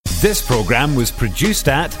This programme was produced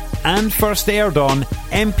at and first aired on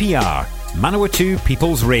MPR, Manawatu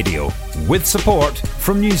People's Radio, with support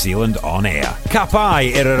from New Zealand On Air. Ka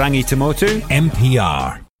pai Irarangi Tamotu,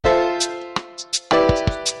 MPR.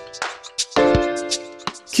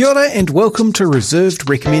 Kia ora and welcome to Reserved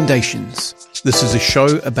Recommendations. This is a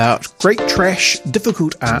show about great trash,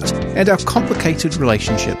 difficult art, and our complicated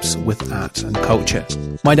relationships with art and culture.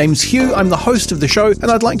 My name's Hugh, I'm the host of the show,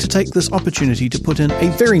 and I'd like to take this opportunity to put in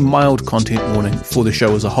a very mild content warning for the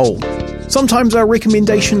show as a whole. Sometimes our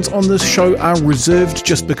recommendations on this show are reserved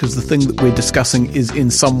just because the thing that we're discussing is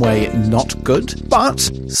in some way not good, but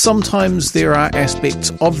sometimes there are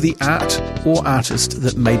aspects of the art or artist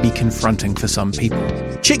that may be confronting for some people.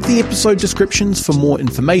 Check the episode descriptions for more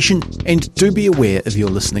information, and do be aware of your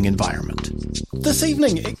listening environment. This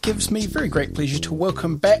evening, it gives me very great pleasure to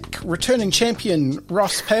welcome back returning champion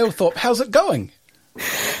Ross Palethorpe. How's it going?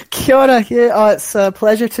 Kia ora. Yeah, it's a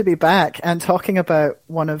pleasure to be back and talking about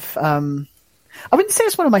one of, I wouldn't say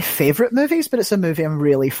it's one of my favourite movies, but it's a movie I'm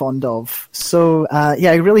really fond of. So,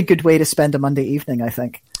 a really good way to spend a Monday evening, I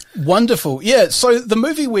think. Wonderful. Yeah, so the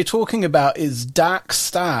movie we're talking about is Dark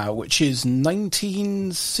Star, which is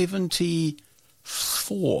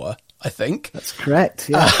 1974, I think. That's correct,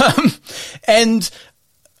 yeah. And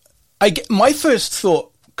my first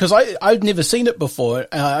thought, because I'd never seen it before,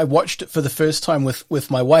 I watched it for the first time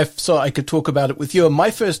with my wife so I could talk about it with you, and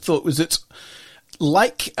my first thought was it's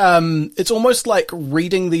almost like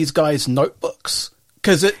reading these guys' notebooks,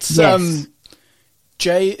 because it's... Yes.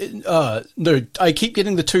 I keep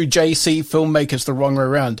getting the two JC filmmakers the wrong way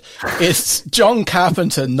around. It's John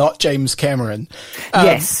Carpenter, not James Cameron.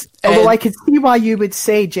 Yes, although I could see why you would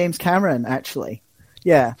say James Cameron, actually.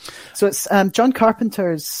 Yeah. So it's John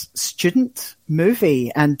Carpenter's student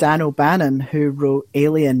movie, and Dan O'Bannon, who wrote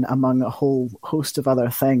Alien, among a whole host of other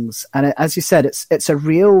things. And as you said, it's a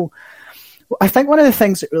real... I think one of the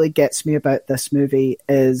things that really gets me about this movie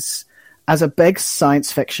is, as a big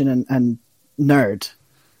science fiction and nerd,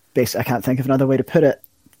 basically, I can't think of another way to put it,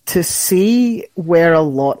 to see where a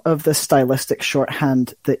lot of the stylistic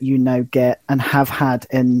shorthand that you now get and have had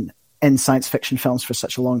in science fiction films for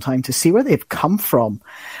such a long time, to see where they've come from.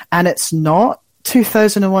 And it's not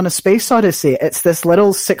 2001: A Space Odyssey. It's this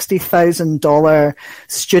little $60,000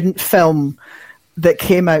 student film that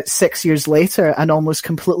came out 6 years later and almost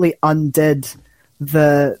completely undid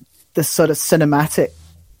the sort of cinematic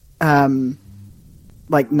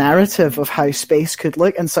narrative of how space could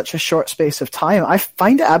look in such a short space of time. I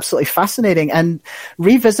find it absolutely fascinating, and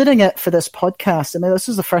revisiting it for this podcast, I mean, this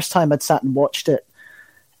was the first time I'd sat and watched it,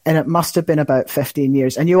 and it must have been about 15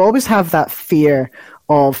 years. And you always have that fear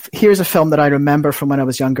of, here's a film that I remember from when I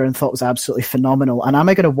was younger and thought was absolutely phenomenal, and am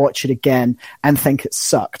I going to watch it again and think it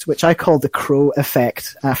sucked, which I call the Crow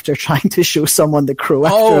effect, after trying to show someone The Crow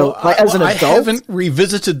as an adult. I haven't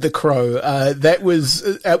revisited The Crow. That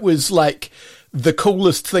was like the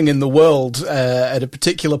coolest thing in the world at a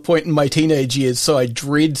particular point in my teenage years, so I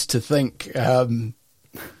dread to think.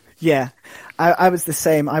 Yeah, I was the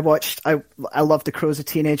same. I loved The Crow as a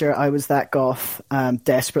teenager. I was that goth,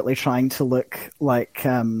 desperately trying to look like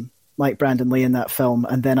Brandon Lee in that film.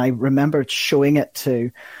 And then I remembered showing it to,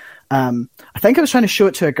 I think I was trying to show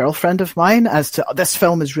it to a girlfriend of mine as to, this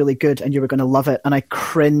film is really good and you were going to love it. And I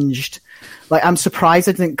cringed. Like, I'm surprised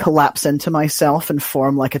I didn't collapse into myself and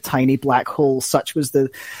form like a tiny black hole. Such was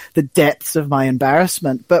the depths of my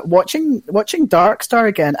embarrassment. But watching Dark Star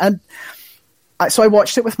again, and so I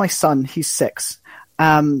watched it with my son. He's 6.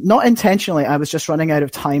 Not intentionally. I was just running out of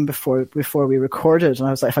time before we recorded, and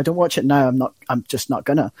I was like, if I don't watch it now, I'm just not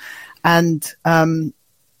gonna. And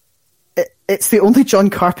it's the only John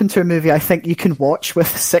Carpenter movie I think you can watch with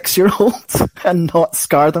 6-year-olds and not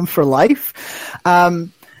scar them for life.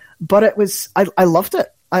 But I loved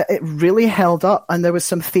it. It really held up, and there was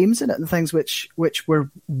some themes in it and things which were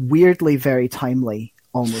weirdly very timely,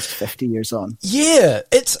 almost 50 years on. Yeah,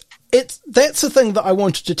 that's the thing that I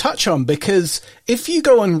wanted to touch on, because if you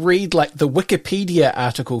go and read like the Wikipedia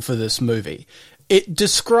article for this movie, it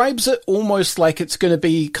describes it almost like it's going to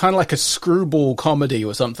be kind of like a screwball comedy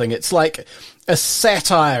or something. It's like a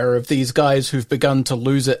satire of these guys who've begun to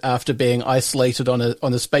lose it after being isolated on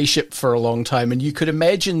a spaceship for a long time. And you could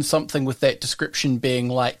imagine something with that description being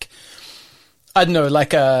like, I don't know,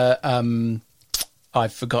 like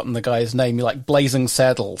I've forgotten the guy's name, like Blazing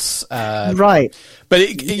Saddles. Right.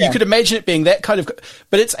 But you could imagine it being that kind of...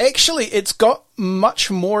 But it's got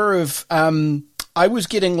much more of... I was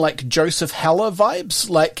getting like Joseph Heller vibes,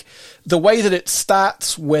 like the way that it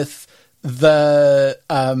starts with the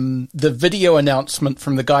video announcement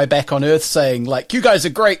from the guy back on Earth saying like, you guys are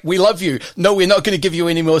great, we love you. No, we're not going to give you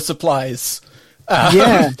any more supplies.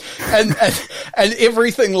 Yeah. And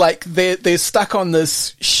everything, like, they're stuck on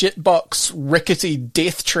this shitbox rickety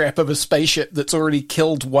death trap of a spaceship that's already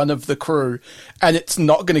killed one of the crew, and it's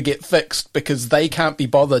not going to get fixed because they can't be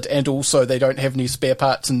bothered, and also they don't have any spare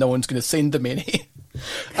parts and no one's going to send them any.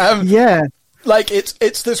 Yeah. Like,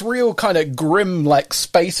 it's this real kind of grim, like,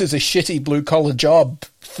 space is a shitty blue-collar job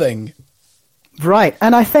thing. Right.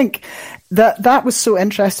 And I think that was so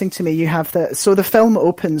interesting to me. You have the film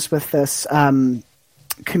opens with this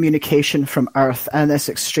communication from Earth and this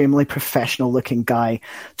extremely professional looking guy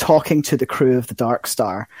talking to the crew of the Dark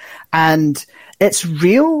Star. And it's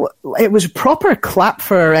real. It was a proper clap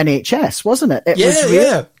for our NHS, wasn't it? It was real.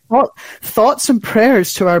 Yeah. Thoughts and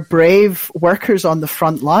prayers to our brave workers on the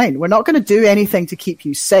front line. We're not going to do anything to keep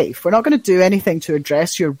you safe. We're not going to do anything to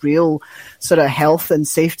address your real sort of health and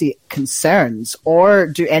safety concerns, or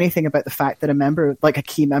do anything about the fact that a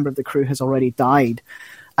key member of the crew has already died.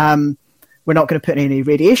 We're not going to put in any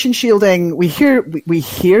radiation shielding. We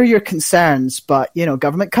hear your concerns, but,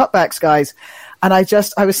 government cutbacks, guys. And I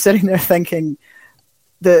was sitting there thinking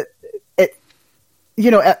that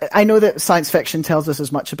I know that science fiction tells us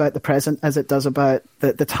as much about the present as it does about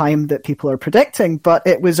the time that people are predicting, but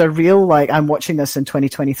it was a real, I'm watching this in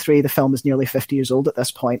 2023. The film is nearly 50 years old at this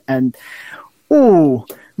point, and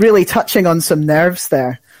really touching on some nerves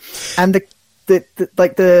there. And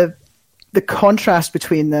the contrast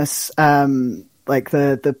between this,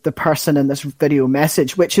 the person in this video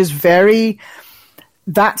message, which is very...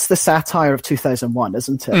 That's the satire of 2001,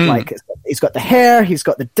 isn't it? Like, he's got the hair, he's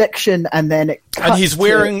got the diction, and then it cuts. And he's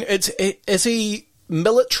wearing... Is he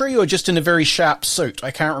military or just in a very sharp suit? I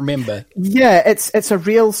can't remember. Yeah, it's a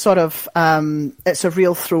real sort of... it's a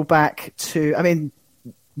real throwback to... I mean,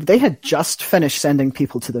 they had just finished sending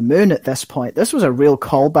people to the moon at this point. This was a real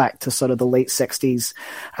callback to sort of the late 60s...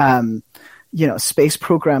 space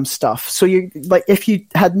program stuff. So if you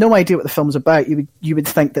had no idea what the film's about, you would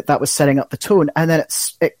think that was setting up the tone, and then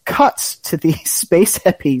it cuts to these space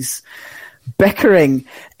hippies bickering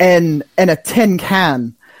in a tin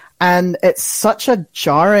can, and it's such a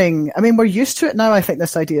jarring. I mean, we're used to it now. I think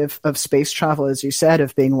this idea of space travel, as you said,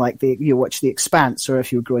 of being like you watch The Expanse, or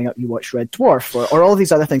if you were growing up, you watched Red Dwarf, or all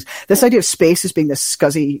these other things. This idea of space as being this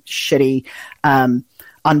scuzzy, shitty,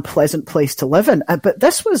 unpleasant place to live in, but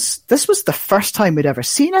this was the first time we'd ever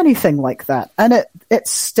seen anything like that, and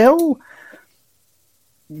it's still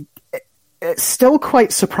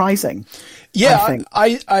quite surprising. Yeah,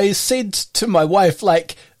 I said to my wife,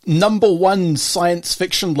 like, number one science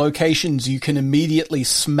fiction locations you can immediately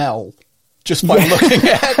smell just by looking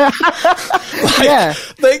at.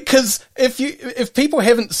 Because if people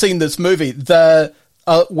haven't seen this movie,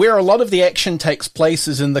 where a lot of the action takes place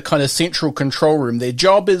is in the kind of central control room. Their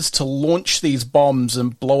job is to launch these bombs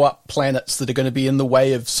and blow up planets that are going to be in the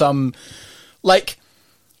way of some...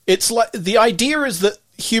 It's like the idea is that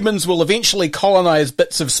humans will eventually colonize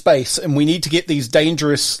bits of space, and we need to get these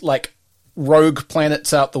dangerous, rogue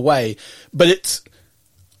planets out the way. But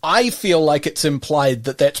I feel like it's implied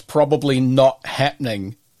that that's probably not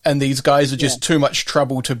happening, and these guys are just too much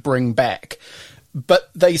trouble to bring back. But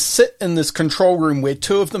they sit in this control room where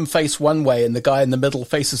two of them face one way and the guy in the middle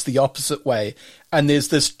faces the opposite way. And there's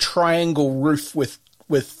this triangle roof with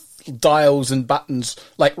dials and buttons,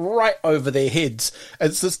 right over their heads.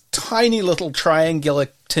 It's this tiny little triangular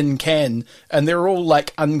tin can, and they're all,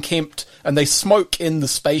 unkempt, and they smoke in the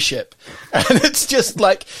spaceship. And it's just,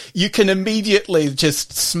 you can immediately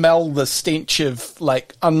just smell the stench of,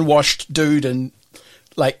 unwashed dude and,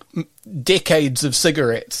 decades of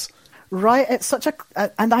cigarettes. Right, it's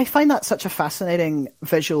and I find that such a fascinating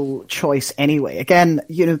visual choice anyway. Again,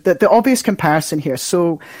 the obvious comparison here.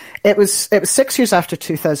 So it was 6 years after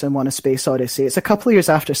 2001: A Space Odyssey. It's a couple of years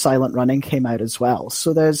after Silent Running came out as well.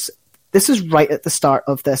 So this is right at the start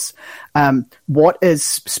of this. What is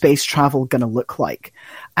space travel going to look like?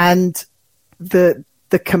 And the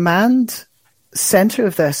command center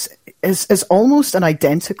of this is almost an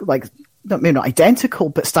identical, maybe not identical,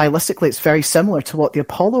 but stylistically it's very similar to what the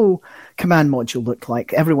Apollo command module looked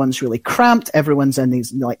like. Everyone's really cramped. Everyone's in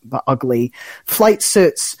these ugly flight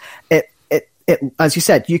suits. It, as you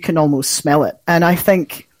said, you can almost smell it. And I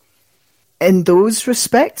think in those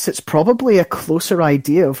respects, it's probably a closer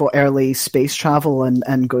idea of what early space travel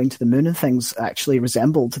and going to the moon and things actually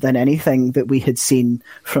resembled than anything that we had seen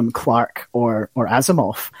from Clarke or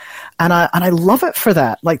Asimov. And I love it for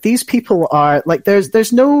that. These people are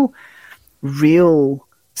there's no real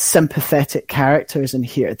sympathetic characters in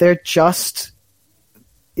here. They're just,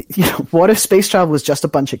 what if space travel was just a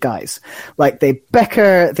bunch of guys? They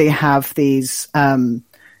bicker, they have these,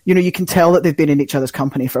 you know, you can tell that they've been in each other's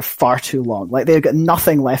company for far too long. Like, they've got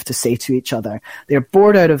nothing left to say to each other. They're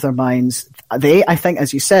bored out of their minds. I think,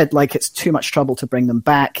 as you said, like, it's too much trouble to bring them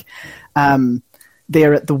back.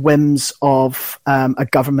 They're at the whims of a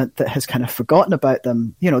government that has kind of forgotten about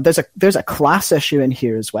them. You know, there's a class issue in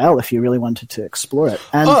here as well, if you really wanted to explore it.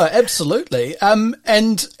 And, absolutely. And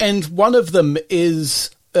one of them is,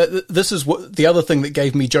 this is what the other thing that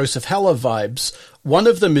gave me Joseph Heller vibes. One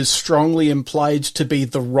of them is strongly implied to be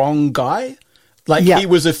the wrong guy. Like, he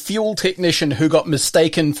was a fuel technician who got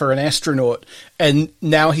mistaken for an astronaut, and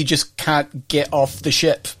now he just can't get off the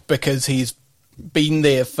ship because he's been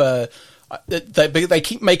there for... They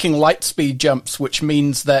keep making light speed jumps, which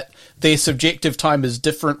means that their subjective time is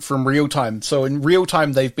different from real time. So in real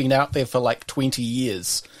time, they've been out there for like 20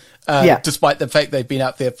 years, despite the fact they've been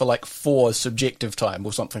out there for like 4 subjective time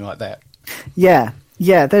or something like that. Yeah.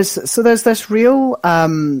 There's this real.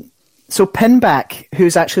 So Pinback,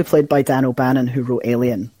 who's actually played by Dan O'Bannon, who wrote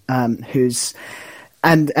Alien, and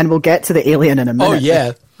we'll get to the Alien in a minute. Oh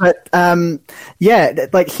yeah, but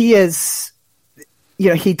like, he is. You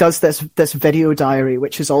know, he does this video diary,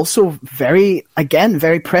 which is also very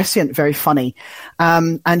prescient, very funny.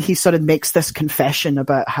 And he sort of makes this confession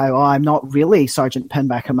about how, I'm not really Sergeant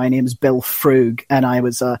Pinback, and my name's Bill Frug, and I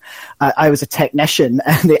was a technician,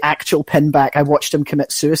 and the actual Pinback, I watched him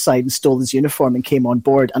commit suicide and stole his uniform and came on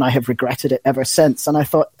board, and I have regretted it ever since. And I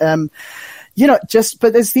thought, you know,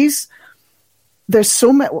 but there's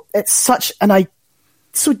so much, it's such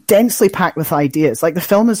so densely packed with ideas. Like, the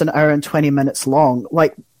film is 1 hour and 20 minutes long.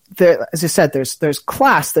 Like, there, as I said, there's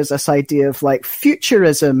class, there's this idea of like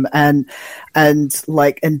futurism and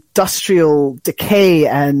like industrial decay,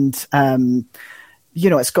 and you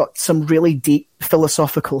know, it's got some really deep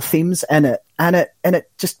philosophical themes in it, and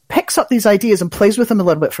it just picks up these ideas and plays with them a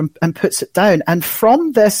little bit and puts it down. And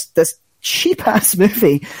from this cheap ass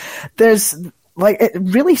movie, there's, like, it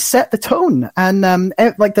really set the tone. And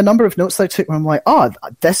like, the number of notes that I took, where I'm like, oh,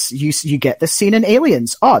 this, you get this scene in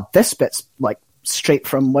Aliens. Oh, this bit's like straight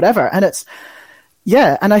from whatever. And it's,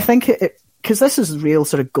 and I think it because this is real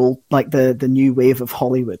sort of gold, like the new wave of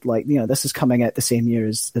Hollywood. Like, you know, this is coming out the same year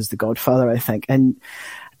as The Godfather, I think. And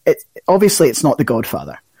obviously it's not The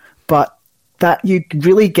Godfather, but that you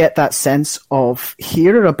really get that sense of,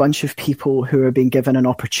 here are a bunch of people who are being given an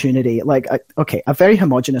opportunity, like, a very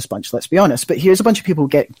homogenous bunch, let's be honest, but here's a bunch of people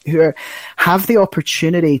who have the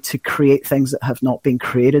opportunity to create things that have not been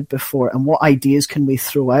created before, and what ideas can we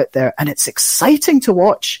throw out there? And it's exciting to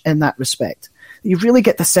watch in that respect. You really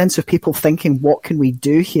get the sense of people thinking, what can we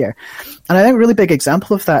do here? And I think a really big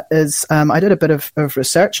example of that is, I did a bit of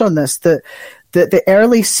research on this, that the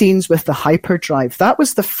early scenes with the hyperdrive, that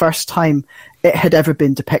was the first time it had ever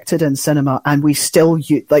been depicted in cinema, and we still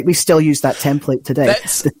use that template today. The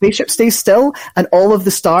spaceship stays still, and all of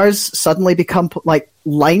the stars suddenly become like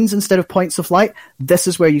lines instead of points of light. This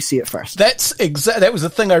is where you see it first. That was the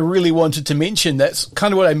thing I really wanted to mention. That's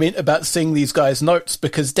kind of what I meant about seeing these guys' notes,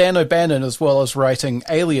 because Dan O'Bannon, as well as writing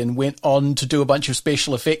Alien, went on to do a bunch of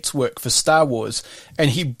special effects work for Star Wars,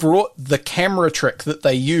 and he brought the camera trick that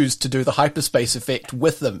they used to do the hyperspace effect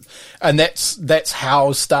with them, and that's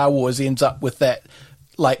how Star Wars ends up with that.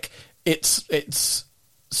 Like, it's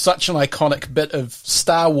such an iconic bit of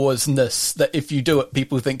Star Wars-ness that if you do it,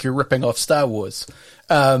 people think you're ripping off Star Wars,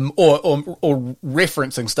 or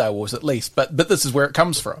referencing Star Wars at least. But this is where it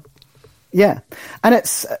comes from. Yeah, and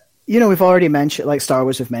it's, you know, we've already mentioned, like, Star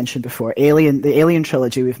Wars we've mentioned before, the Alien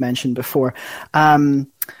trilogy we've mentioned before. You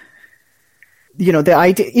know, the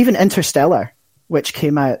idea, even Interstellar, which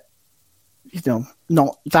came out, you know,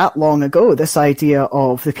 not that long ago, this idea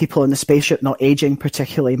of the people in the spaceship not aging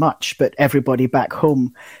particularly much, but everybody back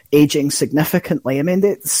home aging significantly. I mean,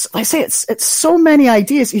 it's so many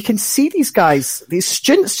ideas. You can see these guys, these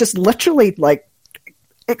students, just literally like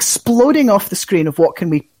exploding off the screen of what can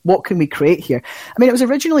we create here. I mean, it was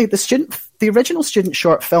originally the original student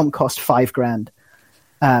short film cost $5,000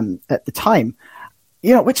 at the time,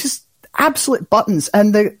 you know, which is absolute buttons.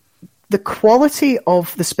 And the quality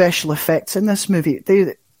of the special effects in this movie,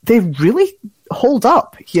 they really hold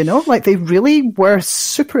up, you know? Like, they really were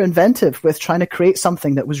super inventive with trying to create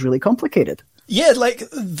something that was really complicated. Yeah, like,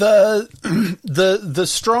 the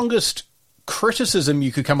strongest criticism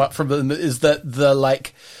you could come up from them is that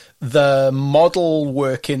the model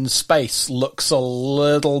work in space looks a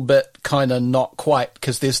little bit kind of not quite,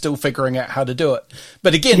 because they're still figuring out how to do it.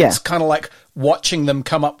 But again, It's kind of like watching them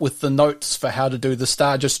come up with the notes for how to do the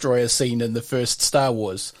Star Destroyer scene in the first Star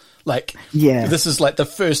Wars. Like, this is like the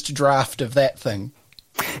first draft of that thing.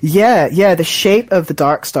 Yeah. The shape of the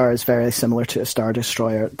Dark Star is very similar to a Star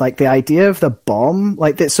Destroyer. Like the idea of the bomb,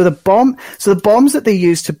 so the bombs that they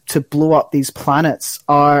use to blow up these planets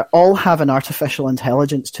all have an artificial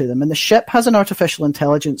intelligence to them, and the ship has an artificial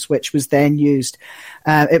intelligence which was then used.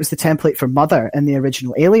 It was the template for Mother in the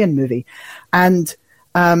original Alien movie, and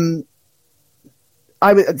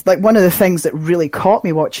one of the things that really caught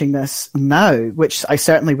me watching this now, which I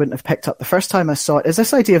certainly wouldn't have picked up the first time I saw it, is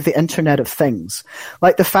this idea of the Internet of Things.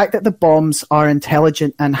 Like the fact that the bombs are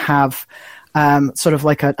intelligent and have sort of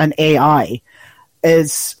like an AI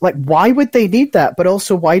is like, why would they need that? But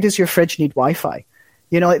also, why does your fridge need Wi-Fi?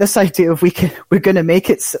 You know, like this idea of we're going to make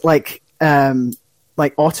it like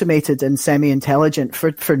automated and semi-intelligent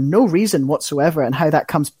for no reason whatsoever, and how that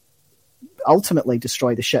comes ultimately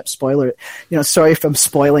destroy the ship. Spoiler, sorry if I'm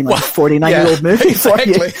spoiling like a 49-year-old movie for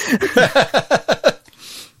you.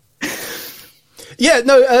 Yeah,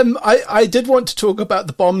 no, I did want to talk about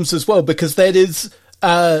the bombs as well, because that is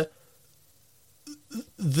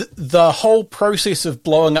the whole process of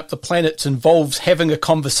blowing up the planets involves having a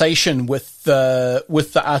conversation with the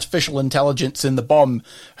artificial intelligence in the bomb,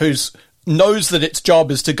 who's knows that its job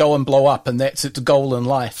is to go and blow up, and that's its goal in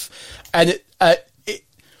life. And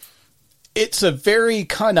it's a very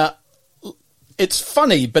kind of, it's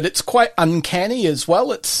funny, but it's quite uncanny as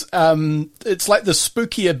well. It's like the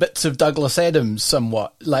spookier bits of Douglas Adams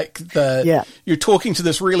somewhat. Like you're talking to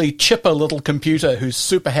this really chipper little computer who's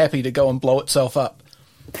super happy to go and blow itself up.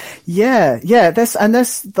 Yeah. This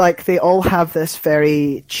like they all have this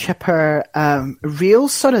very chipper, real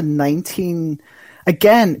sort of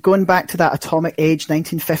again, going back to that atomic age,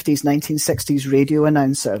 1950s, 1960s radio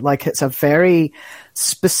announcer, like it's a very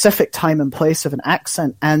specific time and place of an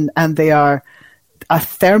accent, and they are a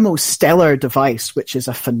thermostellar device, which is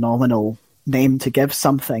a phenomenal name to give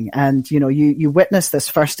something. And, you witness this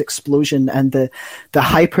first explosion and the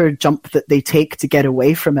hyper jump that they take to get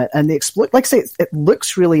away from it. And they explode, like I say, it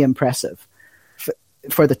looks really impressive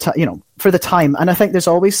for the time. And I think there's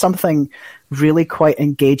always something really quite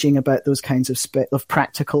engaging about those kinds of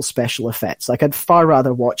practical special effects. Like I'd far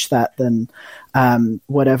rather watch that than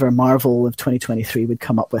whatever Marvel of 2023 would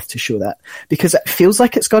come up with to show that, because it feels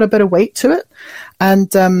like it's got a bit of weight to it.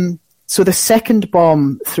 And so the second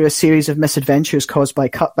bomb, through a series of misadventures caused by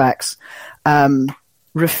cutbacks,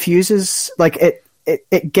 refuses, like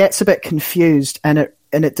it gets a bit confused, and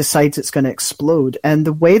it decides it's going to explode. And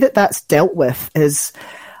the way that that's dealt with is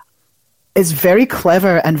very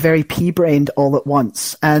clever and very pea-brained all at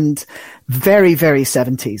once, and very, very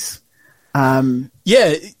 70s.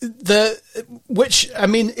 Which, I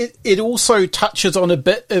mean, it also touches on a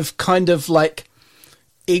bit of kind of like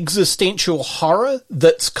existential horror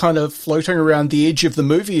that's kind of floating around the edge of the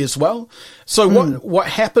movie as well. So what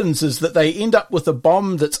happens is that they end up with a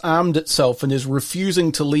bomb that's armed itself and is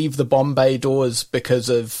refusing to leave the bomb bay doors because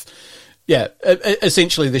of,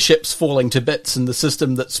 essentially the ship's falling to bits and the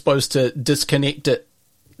system that's supposed to disconnect it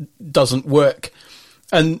doesn't work.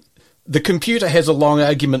 And the computer has a long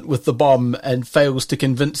argument with the bomb and fails to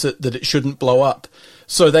convince it that it shouldn't blow up.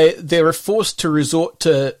 So they're forced to resort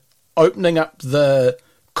to opening up the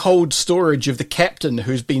cold storage of the captain,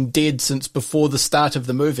 who's been dead since before the start of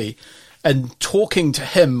the movie, and talking to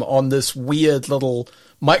him on this weird little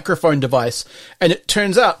microphone device. And it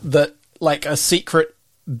turns out that like a secret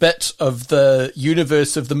bit of the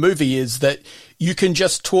universe of the movie is that you can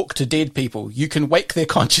just talk to dead people. You can wake their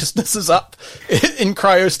consciousnesses up in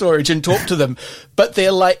cryo storage and talk to them. But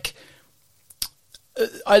they're like,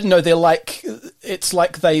 I don't know, it's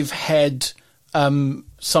like they've had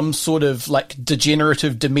some sort of like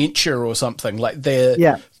degenerative dementia or something. Like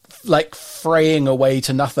they're like fraying away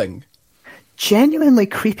to nothing. Genuinely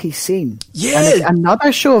creepy scene. Yeah. And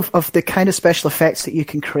another show of the kind of special effects that you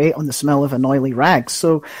can create on the smell of an oily rag.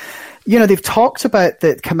 So, they've talked about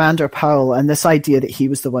the Commander Powell and this idea that he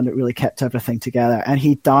was the one that really kept everything together, and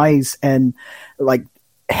he dies in like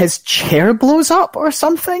his chair blows up or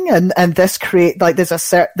something. And this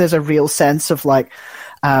there's a real sense of like,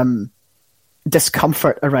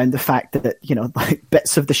 discomfort around the fact that, like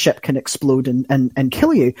bits of the ship can explode and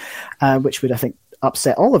kill you, which would, I think,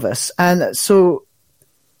 upset all of us. And so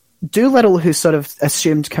Doolittle, who sort of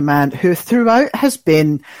assumed command, who throughout has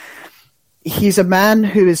been he's a man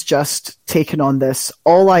who is just taken on this.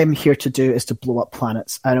 All I am here to do is to blow up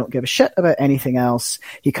planets. I don't give a shit about anything else.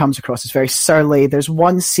 He comes across as very surly. There's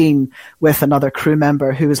one scene with another crew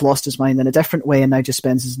member who has lost his mind in a different way and now just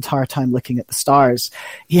spends his entire time looking at the stars.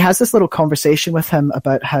 He has this little conversation with him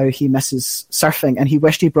about how he misses surfing and he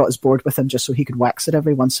wished he brought his board with him just so he could wax it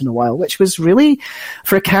every once in a while, which was really,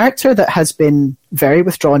 for a character that has been very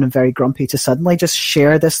withdrawn and very grumpy, to suddenly just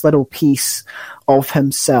share this little piece of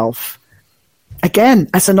himself. Again,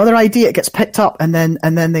 it's another idea. It gets picked up and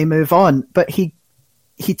then they move on. But he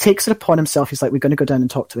takes it upon himself. He's like, we're going to go down and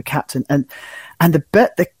talk to the captain. And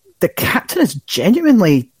the captain is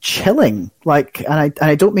genuinely chilling. Like, and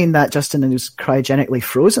I don't mean that just in his cryogenically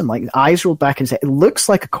frozen, like eyes rolled back in his head. It looks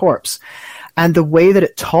like a corpse. And the way that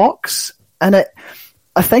it talks, and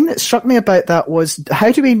a thing that struck me about that was,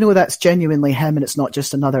 how do we know that's genuinely him and it's not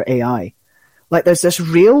just another AI? Like, there's this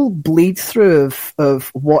real bleed through of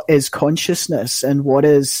what is consciousness and what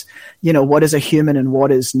is a human and what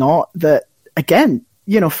is not. That, again,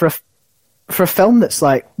 for a film that's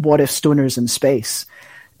like, what if stoners in space,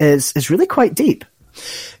 is really quite deep.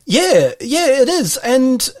 Yeah, it is.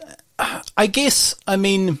 And I guess, I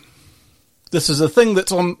mean, this is a thing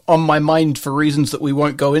that's on my mind for reasons that we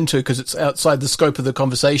won't go into because it's outside the scope of the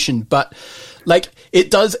conversation. But like, it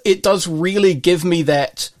does really give me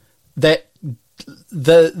that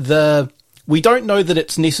we don't know that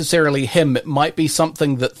it's necessarily him. It might be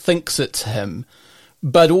something that thinks it's him,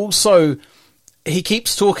 but also he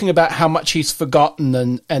keeps talking about how much he's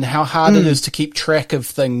forgotten and how hard it is to keep track of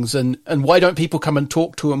things and why don't people come and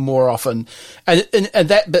talk to him more often. And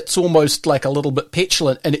that bit's almost like a little bit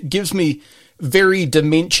petulant, and it gives me very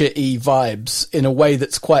dementia-y vibes in a way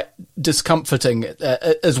that's quite discomforting,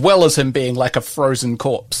 as well as him being like a frozen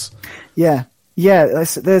corpse. Yeah.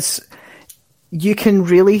 There's you can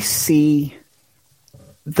really see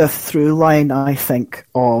the through line, I think,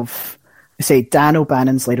 of, say, Dan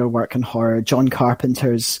O'Bannon's later work in horror, John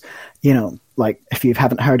Carpenter's, like, if you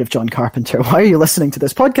haven't heard of John Carpenter, why are you listening to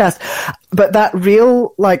this podcast? But that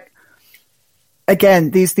real, like,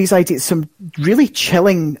 again, these ideas, some really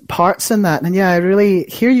chilling parts in that. And yeah, I really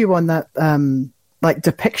hear you on that, like,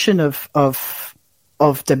 depiction of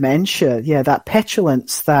dementia. Yeah, that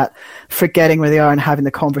petulance, that forgetting where they are and having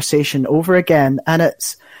the conversation over again. And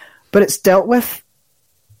it's dealt with,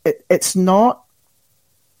 it's not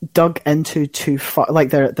dug into too far. Like,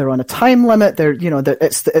 they're on a time limit.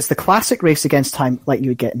 It's the classic race against time, like you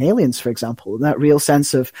would get in Aliens, for example. That real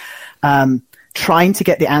sense of trying to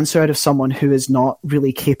get the answer out of someone who is not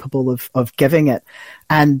really capable of giving it.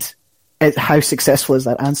 And how successful is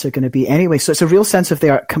that answer going to be anyway? So it's a real sense of they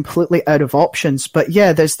are completely out of options. But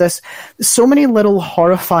yeah, there's so many little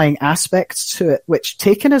horrifying aspects to it, which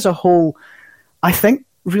taken as a whole, I think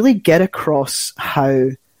really get across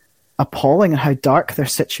how appalling and how dark their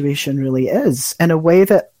situation really is in a way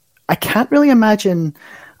that I can't really imagine.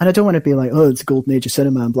 And I don't want to be like, oh, it's a golden age of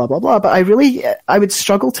cinema and blah, blah, blah. But I would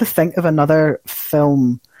struggle to think of another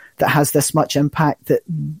film that has this much impact that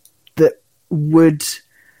would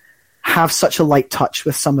have such a light touch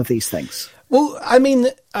with some of these things. Well, I mean,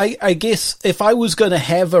 I guess if I was going to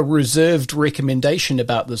have a reserved recommendation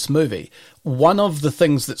about this movie, one of the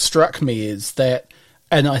things that struck me is that,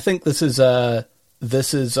 and I think this is an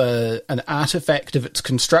artifact of its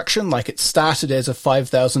construction. Like, it started as a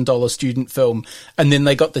 $5,000 student film, and then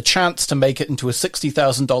they got the chance to make it into a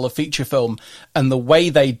 $60,000 feature film. And the way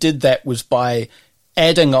they did that was by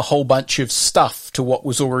adding a whole bunch of stuff to what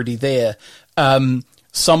was already there.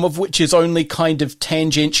 Some of which is only kind of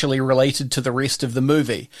tangentially related to the rest of the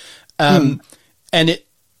movie. And it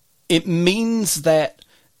means that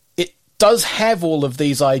it does have all of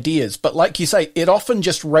these ideas, but like you say, it often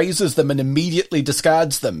just raises them and immediately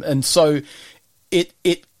discards them. And so it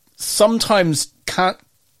sometimes can't,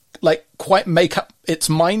 like, quite make up its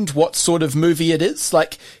mind what sort of movie it is.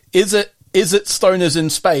 Like, is it Stoners in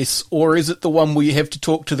Space, or is it the one where you have to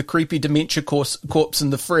talk to the creepy dementia corpse in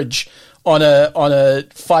the fridge on a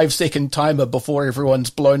 5-second timer before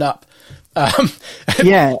everyone's blown up?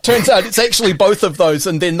 Yeah. Turns out it's actually both of those,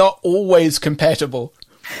 and they're not always compatible.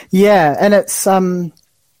 Yeah, and it's I mean,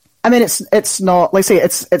 it's not, like I say,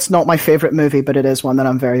 it's not my favorite movie, but it is one that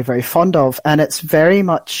I'm very, very fond of, and it's very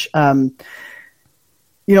much as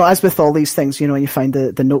with all these things, when you find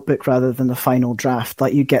the notebook rather than the final draft,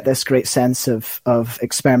 like, you get this great sense of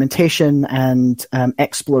experimentation and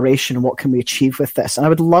exploration. What can we achieve with this? And I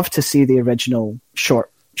would love to see the original short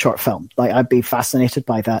film. Like, I'd be fascinated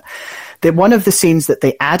by that. One of the scenes that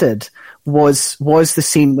they added was the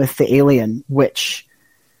scene with the alien, which,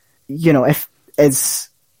 is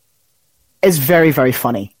very, very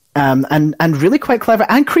funny. and really quite clever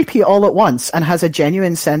and creepy all at once, and has a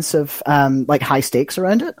genuine sense of like high stakes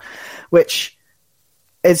around it, which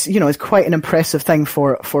is quite an impressive thing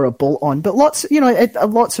for a bolt-on. But lots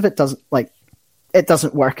of it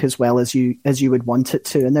doesn't work as well as you would want it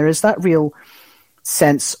to, and there is that real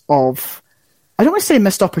sense of, I don't want to say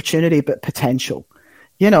missed opportunity, but potential.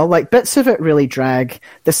 Like bits of it really drag.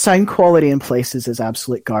 The sound quality in places is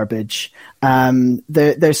absolute garbage.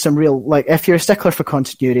 There's some real, like, if you're a stickler for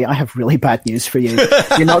continuity, I have really bad news for you.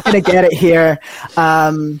 You're not going to get it here.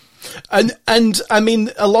 And I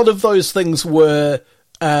mean, a lot of those things were,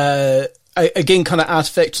 again, kind of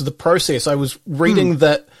artifacts of the process. I was reading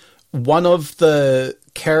that one of the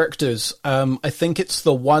characters, I think it's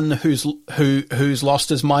the one who's lost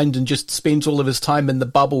his mind and just spends all of his time in the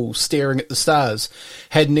bubble staring at the stars,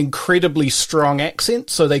 had an incredibly strong accent,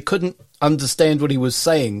 so they couldn't understand what he was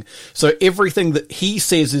saying. So everything that he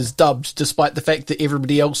says is dubbed, despite the fact that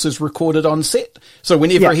everybody else is recorded on set. So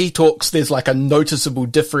whenever he talks, there's like a noticeable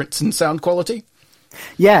difference in sound quality.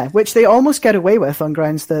 Yeah, which they almost get away with on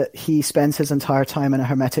grounds that he spends his entire time in a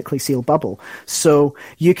hermetically sealed bubble. So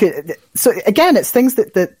again, it's things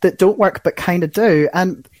that don't work but kind of do,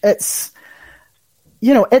 and it's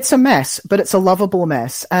a mess, but it's a lovable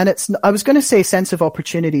mess. And I was going to say sense of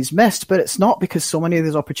opportunities missed, but it's not, because so many of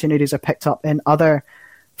those opportunities are picked up in other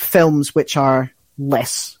films which are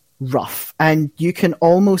less rough, and you can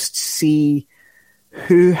almost see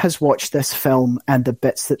who has watched this film and the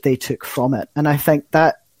bits that they took from it. And I think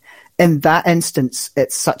that in that instance,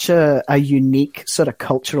 it's such a unique sort of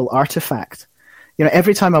cultural artifact.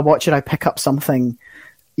 Every time I watch it, I pick up something,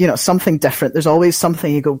 something different. There's always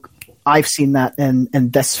something you go, I've seen that in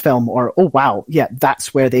this film, or, oh, wow, yeah,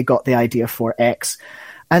 that's where they got the idea for X.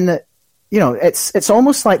 And it's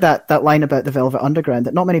almost like that line about the Velvet Underground,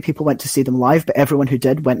 that not many people went to see them live, but everyone who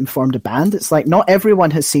did went and formed a band. It's like, not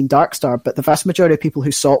everyone has seen Dark Star, but the vast majority of people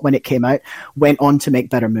who saw it when it came out went on to make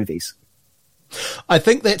better movies. I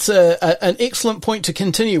think that's an excellent point to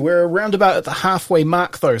continue. We're around about at the halfway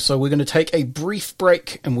mark, though, so we're going to take a brief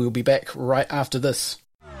break, and we'll be back right after this.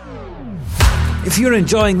 If you're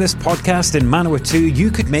enjoying this podcast in Manawatu, you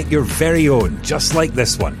could make your very own, just like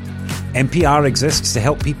this one. NPR exists to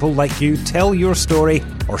help people like you tell your story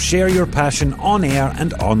or share your passion on air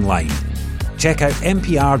and online. Check out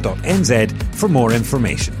npr.nz for more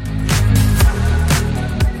information.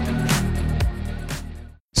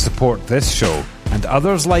 Support this show and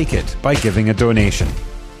others like it by giving a donation.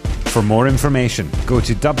 For more information, go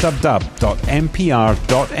to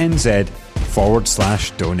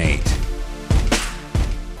www.npr.nz/donate.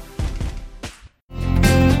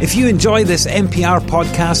 If you enjoy this NPR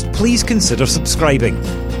podcast, please consider subscribing.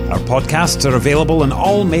 Our podcasts are available on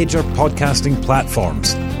all major podcasting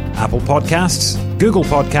platforms: Apple Podcasts, Google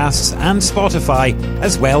Podcasts, and Spotify,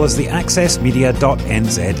 as well as the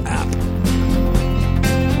accessmedia.nz app.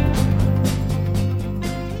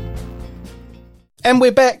 And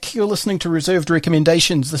we're back. You're listening to Reserved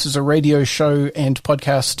Recommendations. This is a radio show and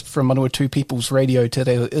podcast from Manawatu People's Radio, Te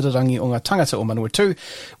Reo Irirangi o ngā Tangata o Manawatu.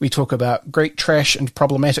 We talk about great trash and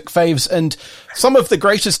problematic faves, and some of the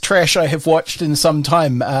greatest trash I have watched in some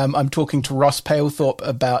time. I'm talking to Ross Palethorpe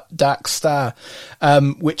about Dark Star,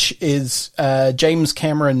 which is James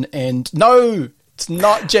Cameron and... No! It's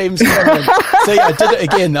not James Cameron. See, I did it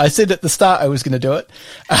again. I said at the start I was going to do it.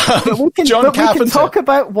 John Carpenter. We can talk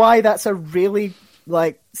about why that's a really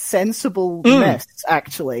sensible miss,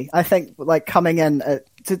 actually. I think coming in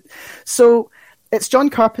so it's John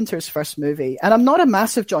Carpenter's first movie, and I'm not a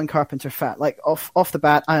massive John Carpenter fan. Off the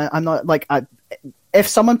bat, I'm not if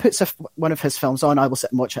someone puts one of his films on, I will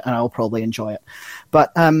sit and watch it, and I'll probably enjoy it.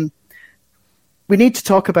 But we need to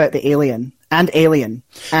talk about the Alien and Alien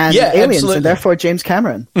and Aliens, absolutely. And therefore James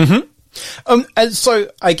Cameron. Mm-hmm. And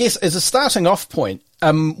so I guess as a starting off point,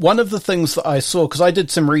 one of the things that I saw, because I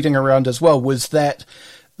did some reading around as well, was that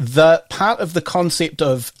the part of the concept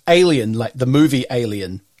of Alien, like the movie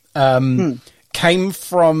Alien, came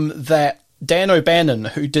from that Dan O'Bannon,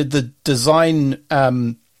 who did the design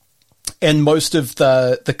and most of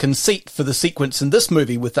the conceit for the sequence in this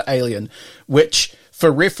movie with the alien, which,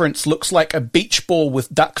 for reference, looks like a beach ball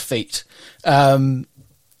with duck feet.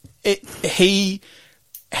 He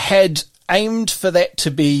had aimed for that to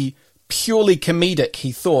be purely comedic,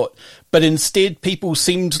 he thought, but instead people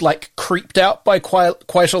seemed creeped out by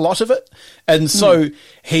quite a lot of it. And so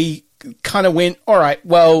he kind of went, all right,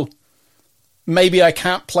 well, maybe I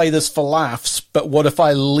can't play this for laughs, but what if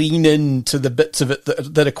I lean into the bits of it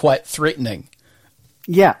that are quite threatening?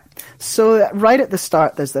 Yeah. So right at the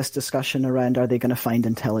start, there's this discussion around, are they going to find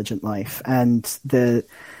intelligent life? And the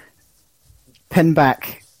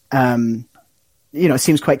pinback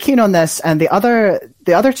seems quite keen on this, and the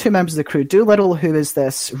other two members of the crew, Doolittle, who is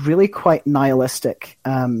this really quite nihilistic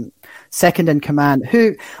second in command,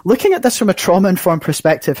 who, looking at this from a trauma-informed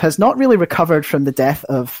perspective, has not really recovered from the death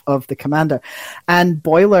of the commander, and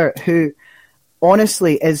Boiler, who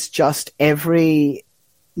honestly is just every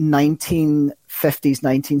 1950s,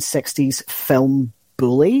 1960s film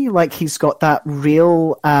bully. Like, he's got that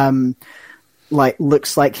real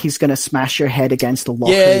looks like he's going to smash your head against a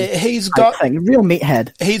locker. Yeah, he's got real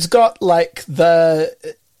meathead. He's got like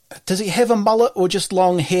does he have a mullet or just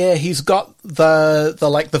long hair? He's got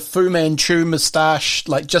the Fu Manchu moustache,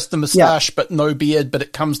 like just the moustache, but no beard, but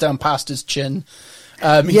it comes down past his chin.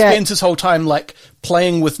 He spends his whole time like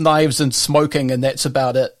playing with knives and smoking, and that's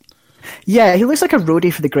about it. Yeah, he looks like a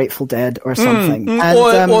roadie for the Grateful Dead or something.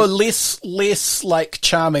 Or less like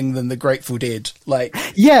charming than the Grateful Dead. Like,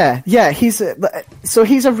 yeah, he's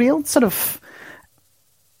a real sort of.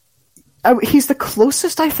 He's the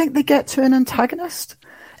closest I think they get to an antagonist,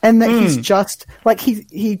 and that he's just like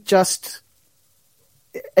he just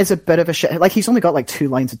is a bit of a shit. Like, he's only got like 2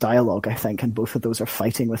 lines of dialogue, I think, and both of those are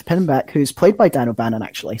fighting with Pinback, who's played by Dan O'Bannon,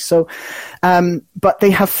 actually. So, but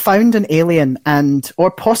they have found an alien,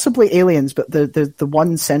 or possibly aliens, but the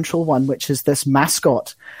one central one, which is this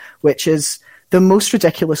mascot, which is the most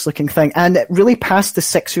ridiculous looking thing, and it really passed the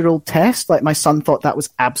 6-year-old test. Like, my son thought that was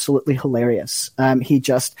absolutely hilarious. He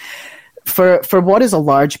just, for what is a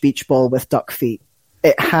large beach ball with duck feet,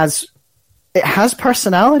 it has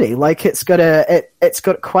personality. Like, it's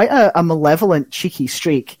got quite a malevolent, cheeky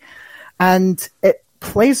streak, and it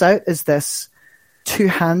plays out as this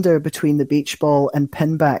two-hander between the beach ball and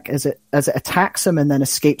Pinback as it attacks him and then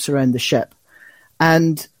escapes around the ship.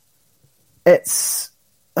 And it's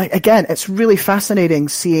like, again, it's really fascinating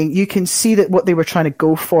seeing. You can see that what they were trying to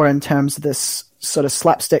go for in terms of this sort of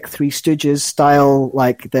slapstick Three Stooges style,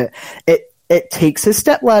 like it takes his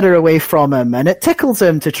stepladder away from him and it tickles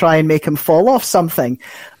him to try and make him fall off something.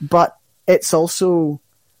 But it's also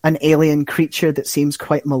an alien creature that seems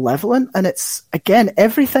quite malevolent. And it's, again,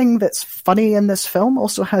 everything that's funny in this film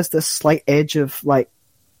also has this slight edge of like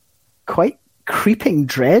quite creeping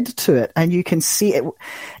dread to it. And you can see it.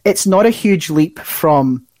 It's not a huge leap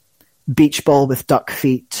from Beach Ball with duck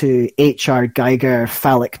feet to H.R. Geiger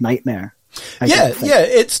phallic nightmare. Yeah,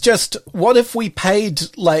 it's just, what if we paid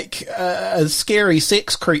like a scary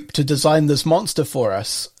sex creep to design this monster for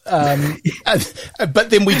us? But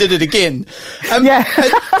then we did it again. But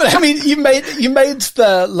I mean, you made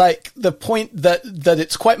the point that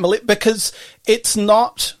it's quite because it's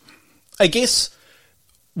not, I guess,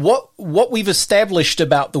 what we've established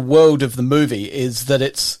about the world of the movie is that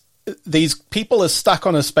it's, these people are stuck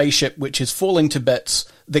on a spaceship which is falling to bits.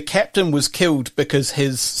 The captain was killed because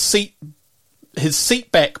his seat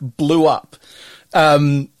back blew up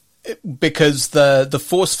because the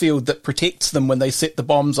force field that protects them when they set the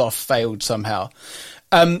bombs off failed somehow.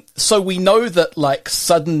 So we know that like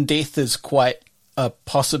sudden death is quite a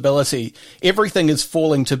possibility. Everything is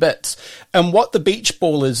falling to bits. And what the beach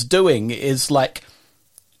ball is doing is like,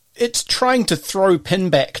 it's trying to throw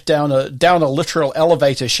Pinback down a literal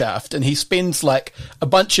elevator shaft, and he spends like a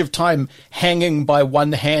bunch of time hanging by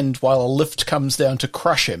one hand while a lift comes down to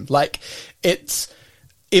crush him. Like, it's,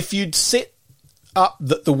 if you'd set up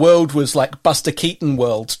that the world was like Buster Keaton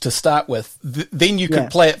world to start with, then you could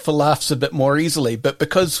play it for laughs a bit more easily. But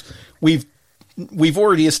because we've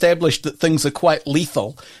already established that things are quite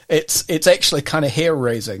lethal, it's actually kind of hair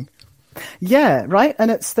raising. Yeah, right.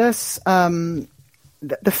 And it's this.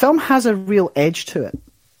 The film has a real edge to it,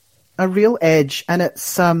 and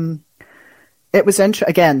it's it was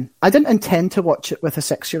again, I didn't intend to watch it with a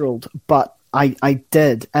 6-year-old, but I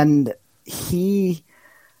did, and he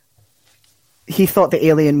thought the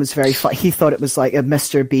alien was very fun. He thought it was like a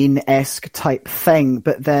Mr. Bean-esque type thing,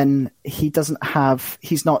 but then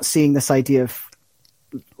he's not seeing this idea of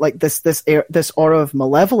like this aura of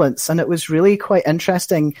malevolence, and it was really quite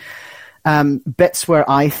interesting. Bits where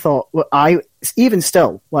I thought, even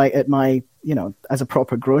still, like at my, as a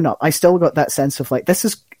proper grown up, I still got that sense of like, this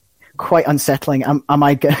is quite unsettling.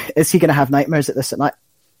 Is he going to have nightmares at this at night?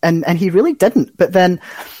 And he really didn't. But then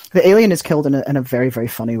the alien is killed in a very, very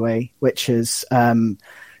funny way, which is, Pinback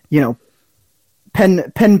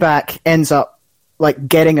ends up like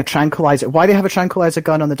getting a tranquilizer. Why they have a tranquilizer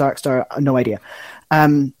gun on the Dark Star, no idea.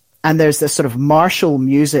 And there's this sort of martial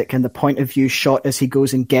music and the point of view shot as he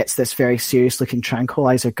goes and gets this very serious looking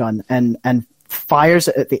tranquilizer gun and fires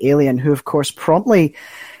it at the alien, who of course promptly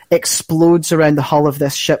explodes around the hull of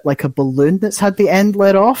this ship like a balloon that's had the end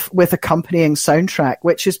let off, with accompanying soundtrack,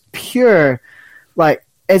 which is pure, like,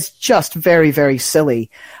 it's just very, very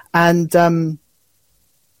silly. And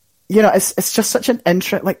it's just such an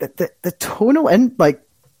interest. Like the tonal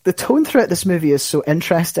the tone throughout this movie is so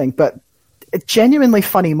interesting, but a genuinely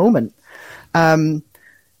funny moment. And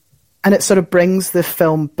it sort of brings the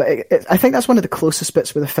film, but I think that's one of the closest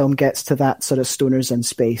bits where the film gets to that sort of stoners in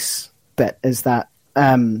space bit, is that,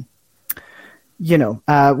 what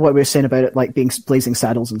we were saying about it, like being Blazing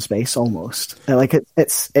Saddles in space almost. Like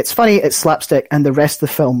it's funny, it's slapstick, and the rest of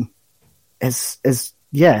the film is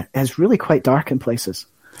really quite dark in places.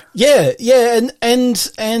 Yeah,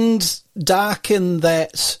 and dark in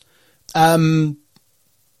that,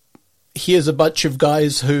 here's a bunch of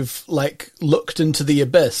guys who've like looked into the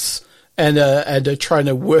abyss and are trying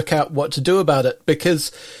to work out what to do about it.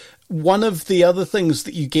 Because one of the other things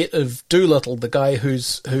that you get of Doolittle, the guy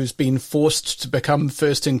who's been forced to become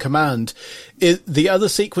first in command, is the other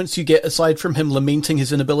sequence you get aside from him lamenting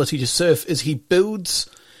his inability to surf is he builds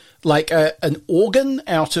like an organ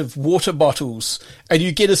out of water bottles, and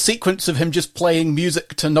you get a sequence of him just playing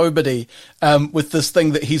music to nobody with this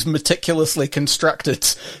thing that he's meticulously constructed.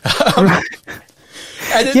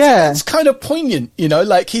 And it's kind of poignant,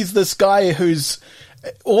 like he's this guy who's,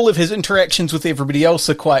 all of his interactions with everybody else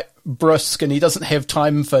are quite brusque, and he doesn't have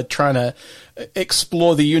time for trying to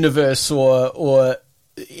explore the universe or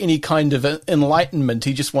any kind of enlightenment.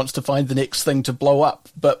 He just wants to find the next thing to blow up.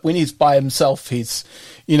 But when he's by himself, he's,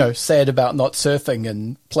 sad about not surfing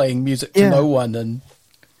and playing music to no one. And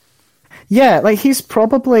like he's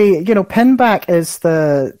probably, Pinback is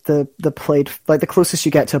the played, like the closest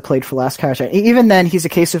you get to a played for last character. Even then, he's a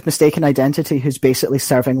case of mistaken identity who's basically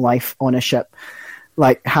serving life on a ship,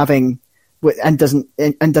 like having, and doesn't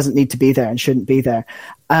need to be there and shouldn't be there.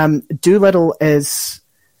 Doolittle is,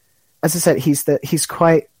 as I said, he's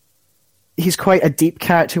quite a deep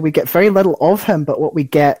character. We get very little of him, but what we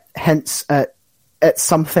get hints at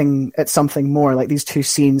something more, like these two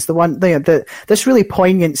scenes. This really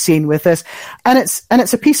poignant scene with this, and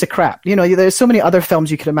it's a piece of crap. There's so many other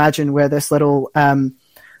films you could imagine where this little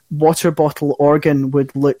water bottle organ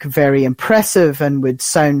would look very impressive and would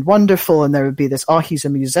sound wonderful, and there would be this, he's a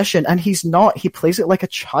musician, and he's not. He plays it like a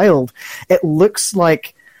child. It looks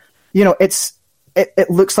like, it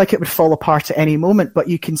looks like it would fall apart at any moment, but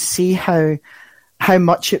you can see how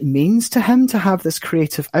much it means to him to have this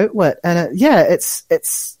creative outlet. And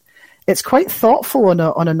it's quite thoughtful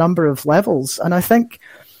on a number of levels. And I think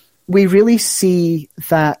we really see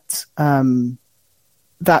that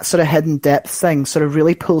that sort of hidden depth thing sort of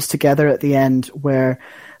really pulls together at the end, where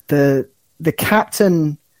the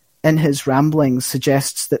captain in his ramblings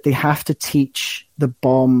suggests that they have to teach the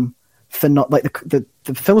bomb the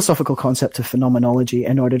philosophical concept of phenomenology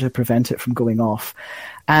in order to prevent it from going off.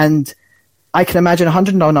 And I can imagine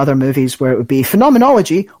 101 other movies where it would be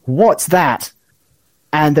phenomenology, what's that?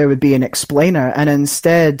 And there would be an explainer. And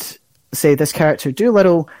instead, say this character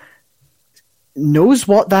Doolittle knows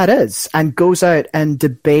what that is and goes out and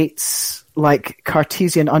debates like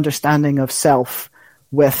Cartesian understanding of self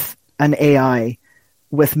with an AI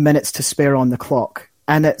with minutes to spare on the clock.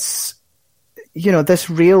 And it's, this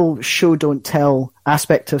real show don't tell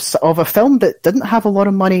aspect of a film that didn't have a lot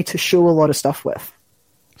of money to show a lot of stuff with.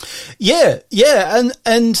 Yeah.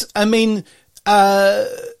 And I mean,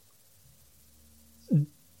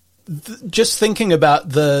 just thinking about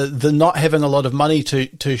the not having a lot of money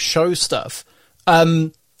to show stuff, I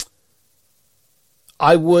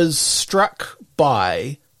was struck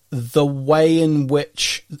by the way in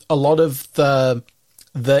which a lot of the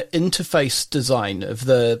interface design of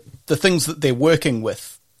the things that they're working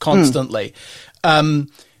with constantly,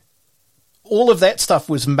 all of that stuff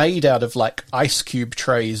was made out of like ice cube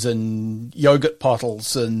trays and yogurt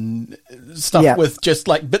bottles and stuff with just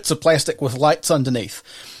like bits of plastic with lights underneath.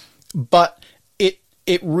 But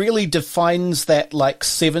it really defines that like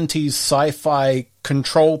 70s sci-fi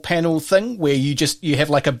control panel thing where you have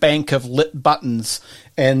like a bank of lit buttons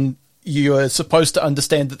and you're supposed to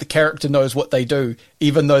understand that the character knows what they do,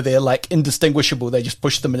 even though they're like indistinguishable. They just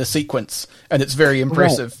push them in a sequence and it's very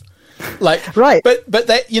impressive. Right. But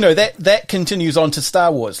that, that continues on to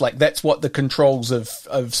Star Wars. Like that's what the controls of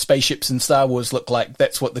spaceships in Star Wars look like.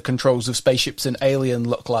 That's what the controls of spaceships in Alien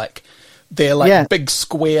look like. They're like big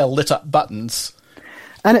square lit up buttons.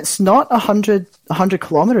 And it's not 100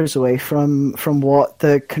 kilometers away from what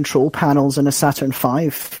the control panels in a Saturn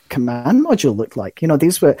V command module looked like.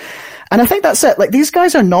 These were, and I think that's it. Like these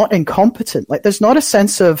guys are not incompetent. Like there's not a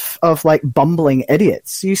sense of like bumbling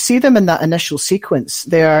idiots. You see them in that initial sequence.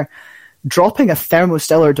 They're dropping a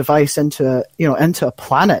thermostellar device into a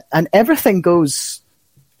planet, and everything goes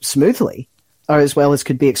smoothly. are as well as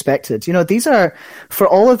could be expected. You know, these are, for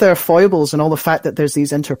all of their foibles and all the fact that there's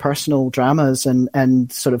these interpersonal dramas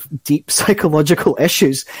and sort of deep psychological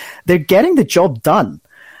issues, they're getting the job done.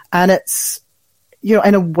 And it's, you know,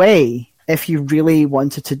 in a way, if you really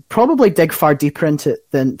wanted to probably dig far deeper into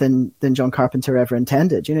it than John Carpenter ever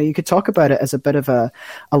intended, you know, you could talk about it as a bit of a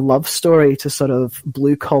love story to sort of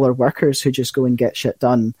blue collar workers who just go and get shit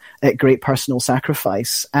done at great personal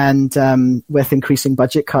sacrifice and with increasing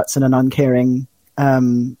budget cuts and an uncaring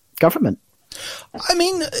government. I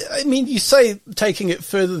mean, you say taking it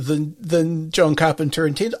further than John Carpenter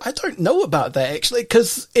intended. I don't know about that actually,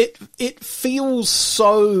 because it feels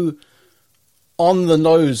so on the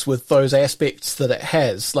nose with those aspects that it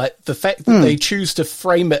has. Like the fact that they choose to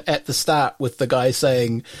frame it at the start with the guy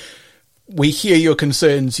saying, "We hear your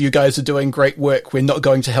concerns. You guys are doing great work. We're not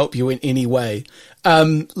going to help you in any way."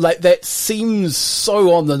 Like that seems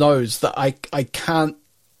so on the nose that I can't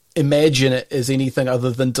imagine it as anything other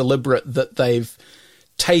than deliberate, that they've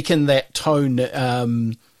taken that tone.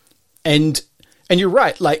 And you're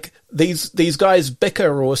right. Like these guys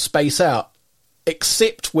bicker or space out,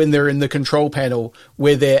 except when they're in the control panel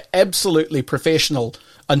where they're absolutely professional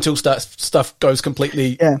until stuff goes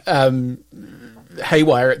completely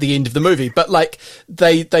haywire at the end of the movie. But like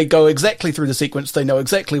they go exactly through the sequence. They know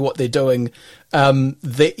exactly what they're doing.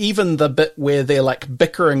 Even the bit where they're like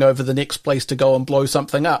bickering over the next place to go and blow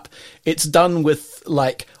something up, it's done with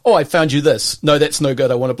like, "Oh, I found you this. No, that's no good.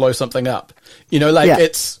 I want to blow something up." You know, like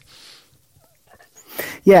it's...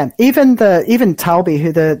 Yeah, even Talby,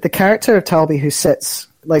 who the character of Talby, who sits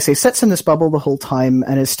in this bubble the whole time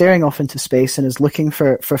and is staring off into space and is looking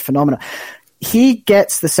for phenomena. He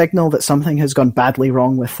gets the signal that something has gone badly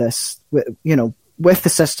wrong with this, you know, with the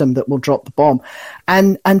system that will drop the bomb,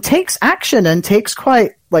 and takes action and takes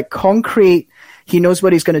quite like concrete. He knows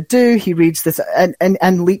what he's going to do. He reads this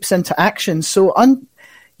and leaps into action. So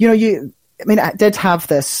it did have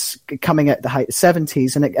this coming at the height of the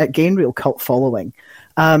 70s, and it gained real cult following.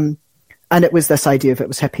 And it was this idea of it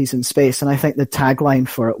was hippies in space. And I think the tagline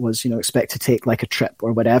for it was, you know, expect to take like a trip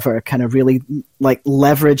or whatever, kind of really like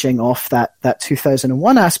leveraging off that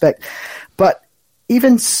 2001 aspect. But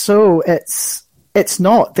even so, it's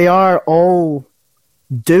not. They are all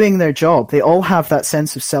doing their job. They all have that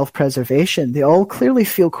sense of self-preservation. They all clearly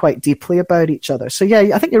feel quite deeply about each other. So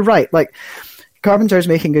yeah, I think you're right. Like, Carpenter's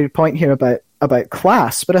making a good point here about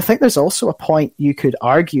class, but I think there's also a point you could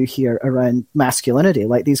argue here around masculinity.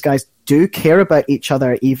 Like, these guys do care about each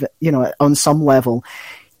other, even, you know, on some level,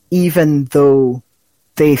 even though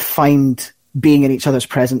they find being in each other's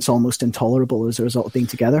presence almost intolerable as a result of being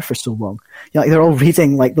together for so long. You know, like, they're all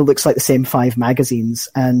reading like it looks like the same 5 magazines,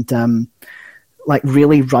 and like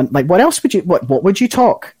really run. Like, what else would you what would you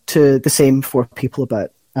talk to the same 4 people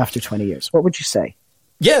about after 20 years? What would you say?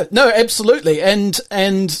 Yeah, no, absolutely. And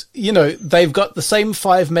you know, they've got the same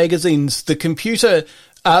 5 magazines. The computer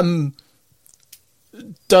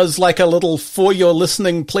does like a little for your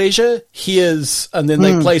listening pleasure, hears, and then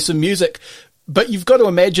they play some music. But you've got to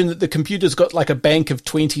imagine that the computer's got like a bank of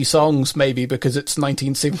 20 songs, maybe, because it's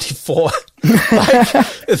 1974. Like,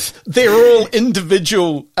 they're all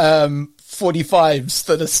individual 45s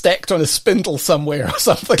that are stacked on a spindle somewhere or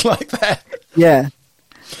something like that. Yeah.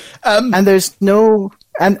 And there's no...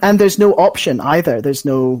 And there's no option either. There's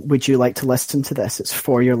no, would you like to listen to this? It's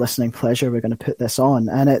for your listening pleasure. We're going to put this on.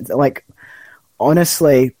 And it, like,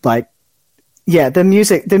 honestly, like, yeah, the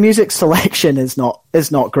music selection is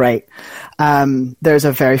not great. There's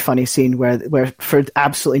a very funny scene where for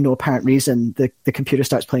absolutely no apparent reason, the computer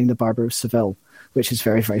starts playing The Barber of Seville, which is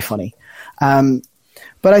very, very funny. But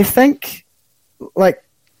I think, like,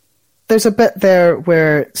 there's a bit there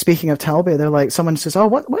where, speaking of Talby, they're like, someone says, "Oh,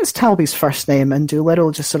 what is Talby's first name?" And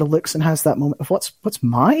Doolittle just sort of looks and has that moment of, what's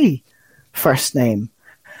my first name?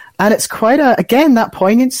 And it's quite again, that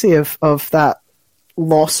poignancy of that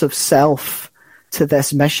loss of self to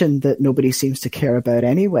this mission that nobody seems to care about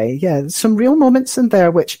anyway. Yeah, there's some real moments in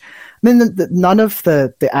there, which, I mean, none of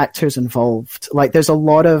the actors involved, like, there's a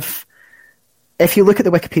lot of, if you look at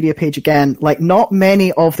the Wikipedia page again, like, not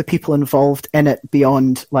many of the people involved in it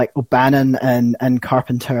beyond like O'Bannon and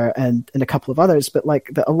Carpenter and a couple of others, but like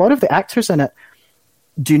a lot of the actors in it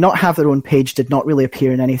do not have their own page, did not really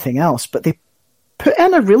appear in anything else, but they put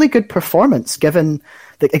in a really good performance given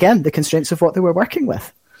the constraints of what they were working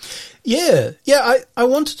with. Yeah. I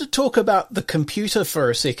wanted to talk about the computer for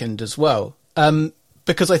a second as well,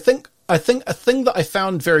 because I think a thing that I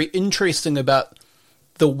found very interesting about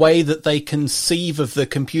the way that they conceive of the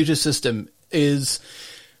computer system is,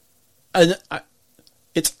 and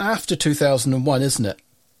it's after 2001, isn't it?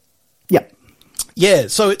 Yeah. Yeah.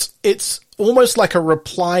 So it's almost like a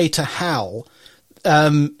reply to HAL,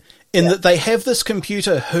 in that they have this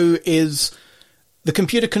computer the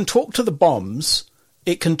computer can talk to the bombs,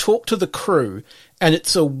 it can talk to the crew, and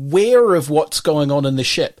it's aware of what's going on in the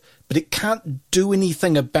ship, but it can't do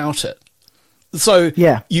anything about it. So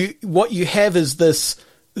what you have is this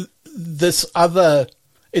other,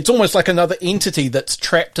 it's almost like another entity that's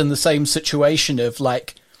trapped in the same situation of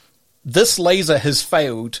like, this laser has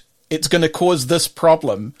failed, it's going to cause this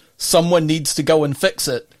problem, someone needs to go and fix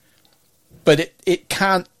it, but it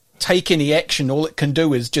can't take any action. All it can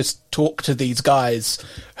do is just talk to these guys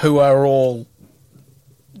who are all,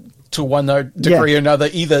 to one degree or another,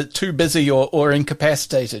 either too busy or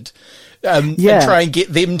incapacitated, and try and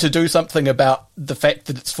get them to do something about the fact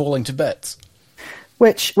that it's falling to bits.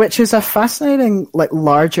 Which is a fascinating, like,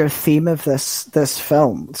 larger theme of this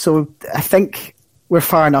film. So I think we're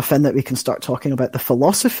far enough in that we can start talking about the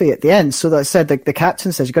philosophy at the end. So that I said, the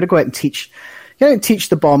captain says, you've got to go out and teach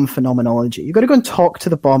the bomb phenomenology. You've got to go and talk to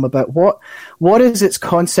the bomb about what is its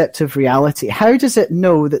concept of reality. How does it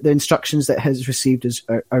know that the instructions that it has received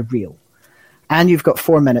are real? And you've got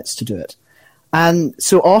 4 minutes to do it. And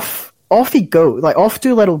so off he goes, like off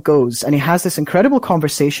Doolittle goes, and he has this incredible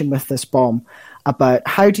conversation with this bomb about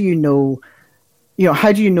how do you know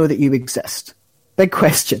that you exist? Big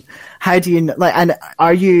question. How do you know, like, and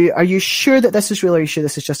are you sure that this is real? Are you sure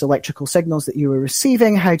this is just electrical signals that you were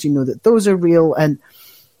receiving? How do you know that those are real? And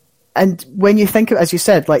when you think of, as you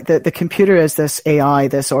said, like the computer is this AI,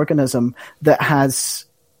 this organism that has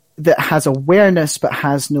awareness but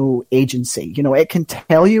has no agency. You know, it can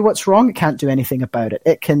tell you what's wrong. It can't do anything about it.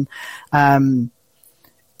 It can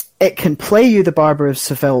play you the Barber of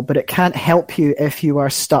Seville, but it can't help you if you are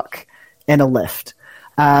stuck in a lift.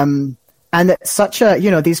 And it's such a,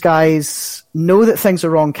 these guys know that things are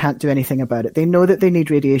wrong, can't do anything about it. They know that they need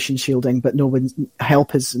radiation shielding, but no one's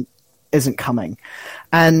help isn't coming.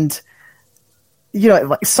 And,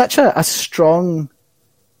 like such a strong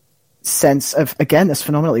sense of, again, this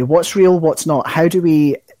phenomenally, what's real, what's not, how do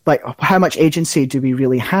we, like, how much agency do we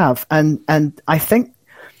really have? And I think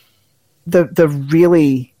the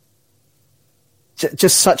really,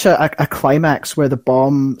 just such a climax where the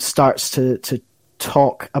bomb starts to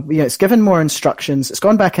talk, it's given more instructions, it's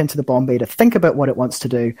gone back into the bomb bay to think about what it wants to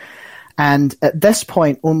do, and at this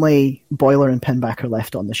point only Boiler and Pinback are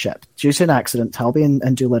left on the ship. Due to an accident, Talby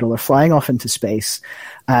and Doolittle are flying off into space,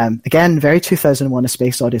 again, very 2001 A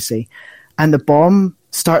Space Odyssey, and the bomb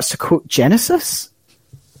starts to quote Genesis,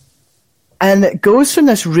 and it goes from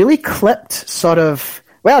this really clipped sort of,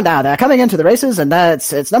 well, now they're coming into the races, and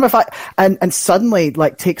it's number 5, and suddenly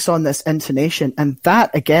like takes on this intonation, and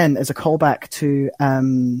that again is a callback to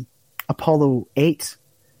Apollo 8,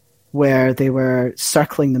 where they were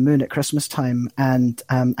circling the moon at Christmas time, and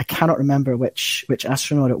I cannot remember which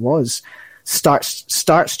astronaut it was,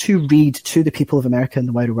 starts to read to the people of America and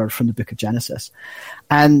the wider world from the Book of Genesis,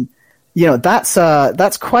 and that's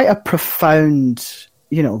quite a profound.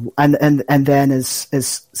 And then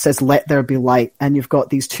says, "Let there be light," and you've got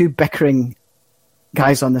these two bickering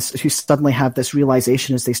guys on this who suddenly have this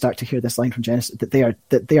realization as they start to hear this line from Genesis that they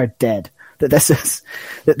are dead, that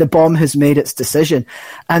the bomb has made its decision,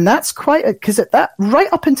 and that's quite because at that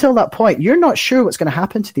right up until that point, you're not sure what's going to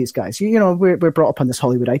happen to these guys. We're brought up on this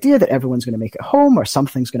Hollywood idea that everyone's going to make it home or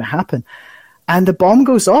something's going to happen, and the bomb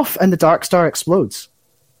goes off and the Dark Star explodes.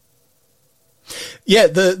 Yeah,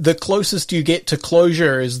 the closest you get to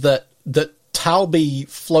closure is that Talby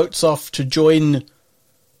floats off to join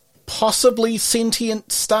possibly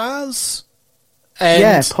sentient stars.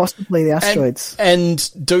 And, possibly the asteroids.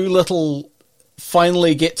 And Doolittle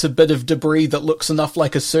finally gets a bit of debris that looks enough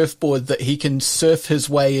like a surfboard that he can surf his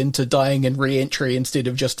way into dying and re-entry instead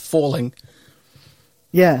of just falling.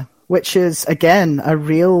 Yeah, which is, again, a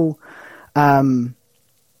real...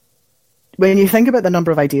 when you think about the number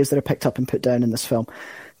of ideas that are picked up and put down in this film,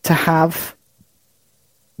 to have,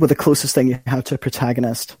 the closest thing you have to a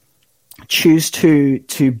protagonist, choose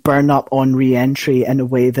to burn up on re-entry in a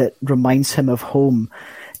way that reminds him of home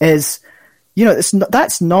is, I'm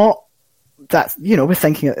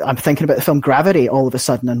thinking about the film Gravity all of a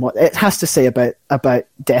sudden and what it has to say about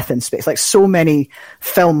death in space. Like so many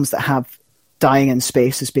films that have dying in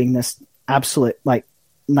space as being this absolute, like,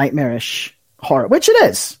 nightmarish horror, which it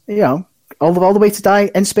is, all the way to die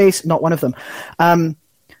in space, not one of them.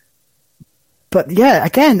 But yeah,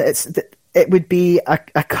 again, it would be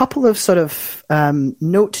a couple of sort of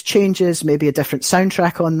note changes, maybe a different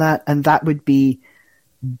soundtrack on that, and that would be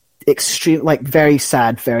extreme, like very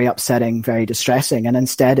sad, very upsetting, very distressing. And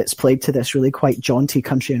instead, it's played to this really quite jaunty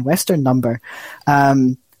country and western number,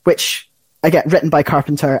 which again written by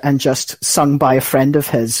Carpenter and just sung by a friend of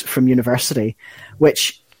his from university,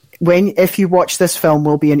 which if you watch this film,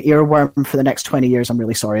 will be an earworm for the next 20 years. I'm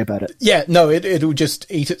really sorry about it. Yeah, no, it'll just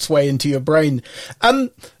eat its way into your brain.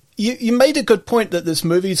 You made a good point that this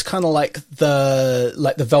movie's kind of like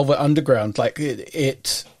the Velvet Underground. Like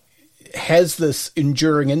it has this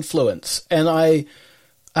enduring influence, and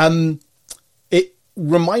it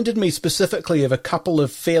reminded me specifically of a couple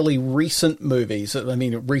of fairly recent movies. I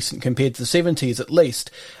mean, recent compared to the 70s at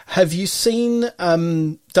least. Have you seen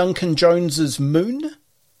Duncan Jones's Moon?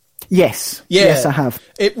 Yes. Yeah. Yes, I have.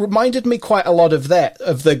 It reminded me quite a lot of that,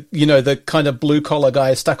 of the kind of blue collar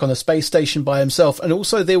guy stuck on a space station by himself. And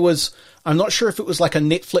also there was, I'm not sure if it was like a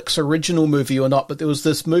Netflix original movie or not, but there was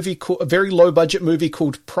this movie a very low budget movie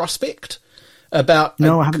called Prospect about.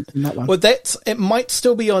 No, I haven't seen that one. Well, it might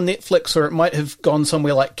still be on Netflix, or it might have gone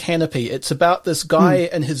somewhere like Canopy. It's about this guy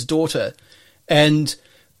and his daughter, and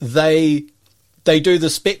they do the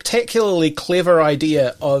spectacularly clever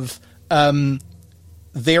idea of,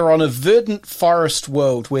 they're on a verdant forest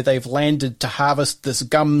world where they've landed to harvest this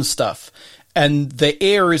gum stuff, and the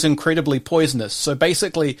air is incredibly poisonous. So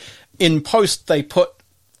basically, in post, they put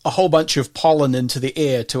a whole bunch of pollen into the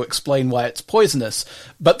air to explain why it's poisonous.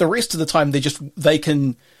 But the rest of the time, they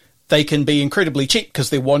can be incredibly cheap because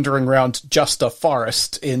they're wandering around just a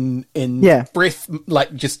forest in breath,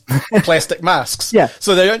 like just plastic masks. Yeah.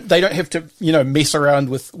 So they don't have to mess around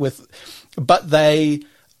with, but they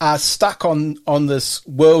are stuck on this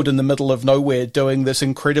world in the middle of nowhere doing this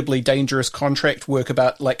incredibly dangerous contract work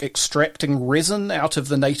about like extracting resin out of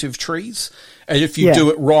the native trees. And if you do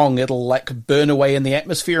it wrong, it'll like burn away in the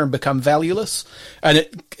atmosphere and become valueless. And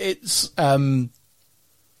it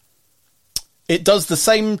does the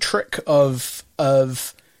same trick of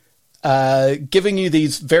giving you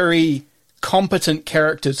these very competent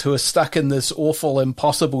characters who are stuck in this awful,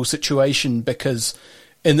 impossible situation because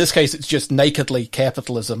in this case, it's just nakedly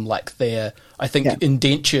capitalism, like they're, I think,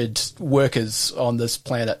 indentured workers on this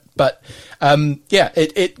planet. But,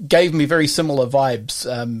 it gave me very similar vibes.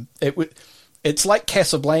 It's like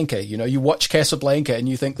Casablanca, you watch Casablanca and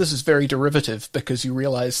you think this is very derivative because you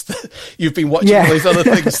realize that you've been watching all these other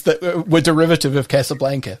things that were derivative of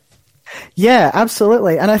Casablanca. Yeah,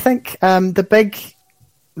 absolutely. And I think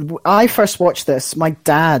I first watched this. My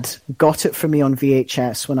dad got it for me on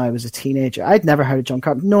VHS when I was a teenager. I'd never heard of John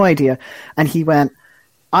Carpenter, no idea. And he went,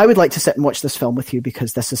 I would like to sit and watch this film with you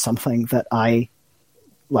because this is something that I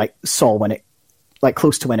saw when it,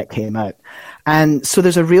 close to when it came out. And so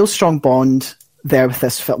there's a real strong bond there with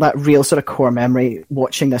this film, that real sort of core memory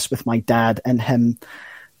watching this with my dad and him.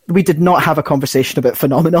 We did not have a conversation about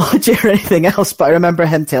phenomenology or anything else, but I remember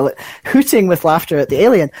him hooting with laughter at the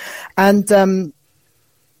alien. And,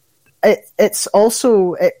 It's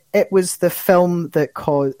also it was the film that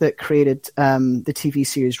created the TV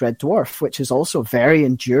series Red Dwarf, which is also a very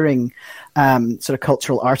enduring sort of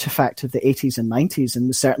cultural artifact of the 80s and 90s, and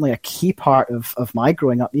was certainly a key part of my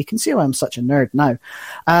growing up. You can see why I'm such a nerd now.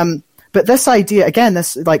 But this idea, again,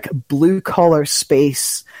 this like blue collar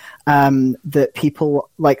space. That people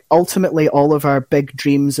ultimately all of our big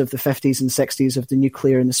dreams of the 50s and 60s of the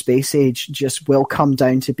nuclear and the space age just will come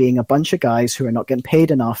down to being a bunch of guys who are not getting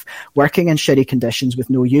paid enough, working in shitty conditions with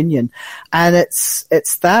no union. And it's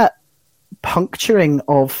that puncturing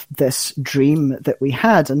of this dream that we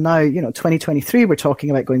had. And now, 2023, we're talking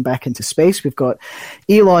about going back into space. We've got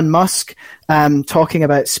Elon Musk talking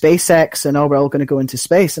about SpaceX and we're all going to go into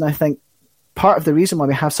space. And I think part of the reason why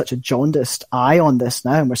we have such a jaundiced eye on this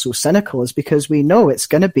now and we're so cynical is because we know it's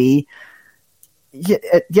going to be,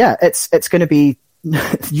 it's going to be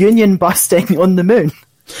union busting on the moon.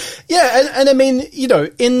 Yeah, and I mean,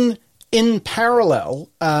 in parallel,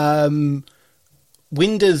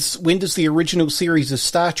 when does the original series of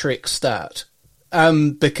Star Trek start?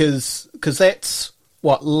 Because that's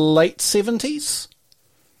late 70s.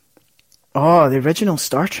 Oh, the original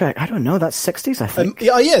Star Trek. I don't know. That's 60s, I think.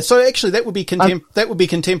 Yeah. So actually, that would be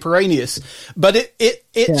contemporaneous, but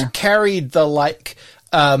it carried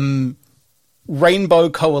the rainbow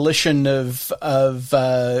coalition of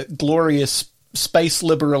glorious space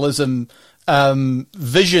liberalism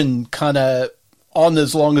vision kind of on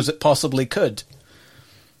as long as it possibly could.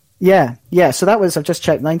 Yeah. So that was, I've just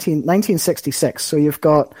checked, 1966. So you've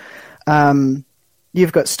got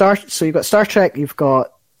Star Trek. You've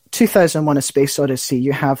got 2001: A Space Odyssey.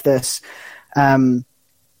 You have this,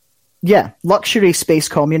 luxury space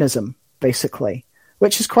communism, basically,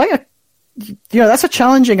 which is quite that's a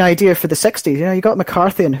challenging idea for the 60s. You got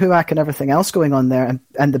McCarthy and HUAC and everything else going on there,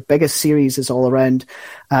 and the biggest series is all around,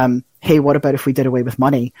 hey, what about if we did away with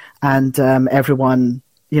money and everyone,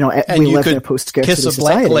 and we live in a post-scarcity society. Kiss a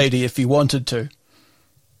black lady if you wanted to.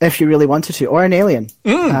 If you really wanted to, or an alien.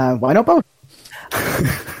 Why not both?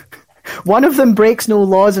 One of them breaks no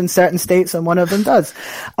laws in certain states, and one of them does.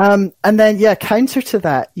 And then, counter to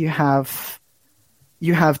that, you have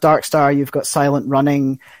Dark Star, you've got Silent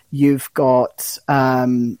Running, you've got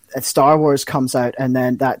Star Wars comes out, and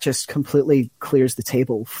then that just completely clears the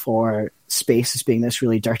table for space as being this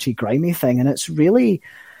really dirty, grimy thing. And it's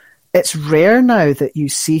rare now that you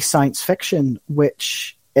see science fiction,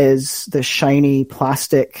 which is the shiny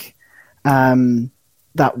plastic,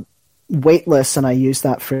 that weightless, and I use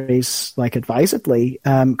that phrase like advisedly,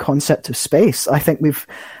 concept of space. I think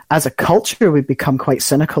as a culture, we've become quite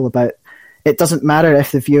cynical about it. Doesn't matter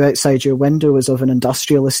if the view outside your window is of an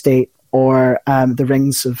industrial estate or the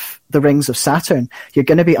rings of Saturn. You're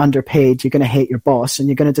going to be underpaid. You're going to hate your boss, and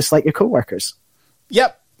you're going to dislike your coworkers.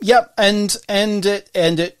 Yep, and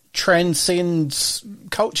it transcends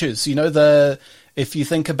cultures. If you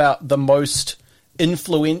think about the most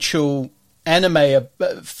influential anime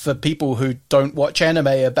for people who don't watch anime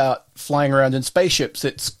about flying around in spaceships,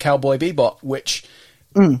 it's Cowboy Bebop, which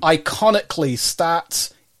iconically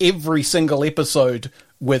starts every single episode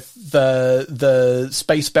with the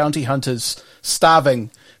space bounty hunters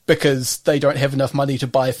starving because they don't have enough money to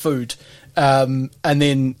buy food. And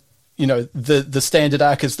then, the standard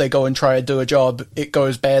arc is they go and try to do a job. It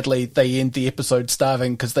goes badly. They end the episode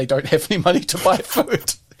starving because they don't have any money to buy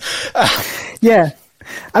food. Yeah.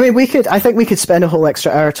 I mean, I think we could spend a whole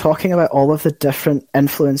extra hour talking about all of the different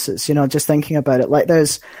influences, just thinking about it. Like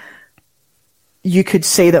you could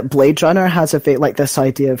say that Blade Runner has this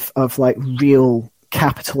idea of like real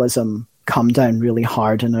capitalism come down really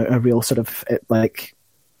hard, and a real sort of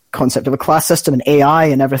concept of a class system and AI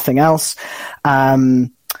and everything else.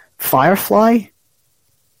 Firefly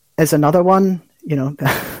is another one,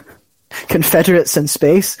 Confederates in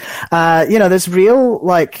space. There's real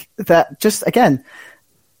that. Just again,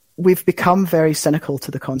 we've become very cynical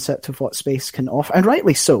to the concept of what space can offer, and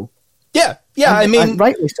rightly so. Yeah. And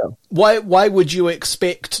rightly so. Why would you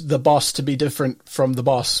expect the boss to be different from the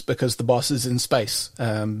boss because the boss is in space?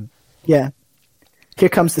 Yeah. Here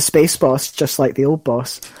comes the space boss, just like the old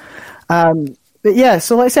boss. But yeah,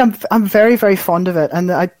 so like I say, I'm very, very fond of it. And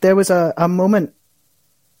there was a moment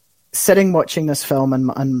sitting watching this film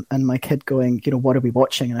and my kid going, what are we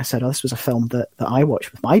watching? And I said, this was a film that I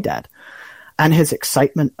watched with my dad. And his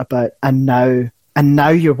excitement about, and now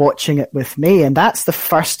you're watching it with me. And that's the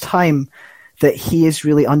first time that he has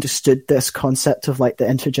really understood this concept of like the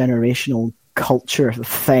intergenerational culture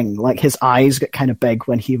thing. Like his eyes got kind of big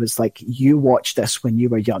when he was like, you watched this when you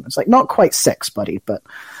were young. It's like, not quite 6, buddy, but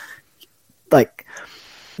like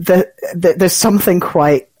there's something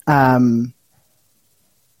quite nice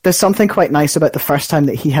about the first time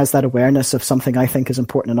that he has that awareness of something I think is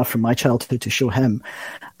important enough from my childhood to show him.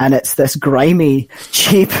 And it's this grimy,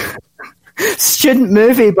 cheap student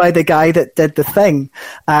movie by the guy that did The Thing.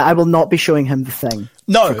 I will not be showing him The Thing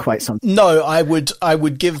for quite some time. No, I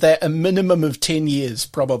would give that a minimum of 10 years,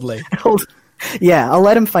 probably. Yeah, I'll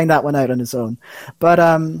let him find that one out on his own. But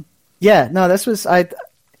this was...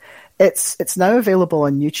 It's now available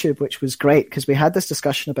on YouTube, which was great because we had this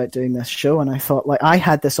discussion about doing this show, and I thought, I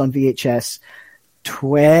had this on VHS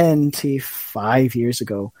 25 years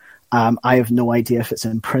ago. I have no idea if it's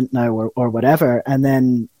in print now or whatever. And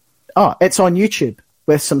then, it's on YouTube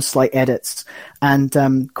with some slight edits, and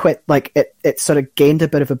it sort of gained a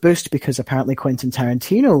bit of a boost because apparently Quentin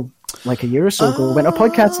Tarantino, like a year or so ago, went on a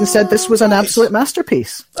podcast and said this was an absolute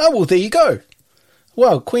masterpiece. Oh, well, there you go.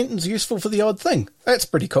 Well, Quentin's useful for the odd thing. That's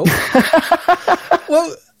pretty cool.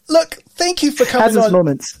 Well, look, thank you for coming on.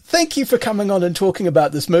 Moments. Thank you for coming on and talking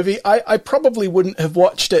about this movie. I probably wouldn't have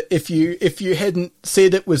watched it if you hadn't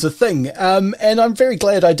said it was a thing. And I'm very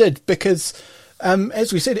glad I did because,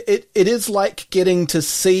 as we said, it is like getting to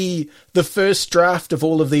see the first draft of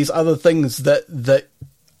all of these other things that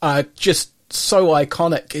are just so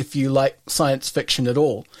iconic if you like science fiction at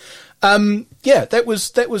all. That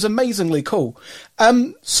was amazingly cool.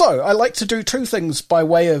 So I like to do 2 things by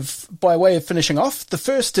way of finishing off. The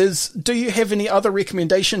first is, do you have any other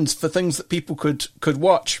recommendations for things that people could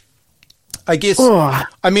watch? I guess,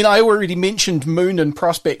 I mean, I already mentioned Moon and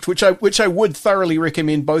Prospect, which I would thoroughly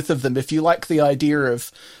recommend both of them if you like the idea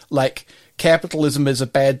of like capitalism is a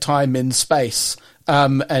bad time in space.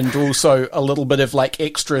 And also a little bit of like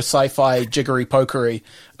extra sci-fi jiggery pokery.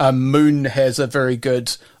 Moon has a very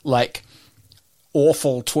good like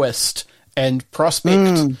awful twist, and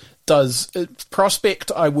Prospect does.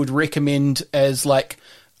 Prospect I would recommend as like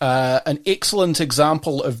an excellent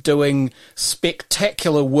example of doing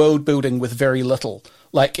spectacular world building with very little.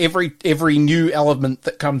 Like every new element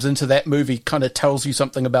that comes into that movie kind of tells you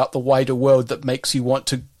something about the wider world that makes you want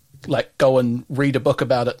to like go and read a book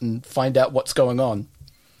about it and find out what's going on.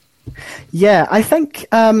 Yeah, I think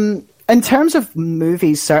in terms of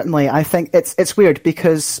movies, certainly, I think it's weird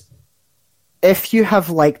because if you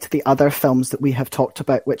have liked the other films that we have talked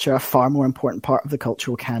about, which are a far more important part of the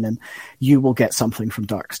cultural canon, you will get something from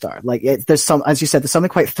Dark Star. Like there's some, as you said, there's something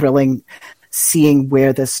quite thrilling seeing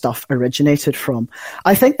where this stuff originated from.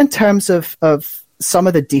 I think in terms of some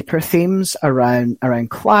of the deeper themes around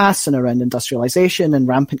class and around industrialization and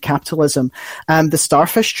rampant capitalism, the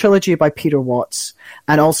Starfish trilogy by Peter Watts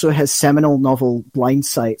and also his seminal novel Blind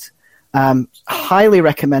Sight. Highly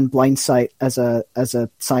recommend Blind Sight as a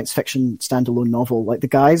science fiction standalone novel. Like the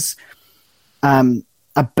guy's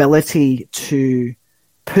ability to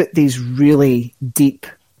put these really deep,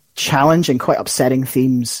 challenging, quite upsetting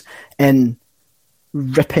themes in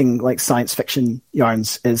ripping like science fiction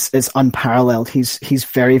yarns is unparalleled. He's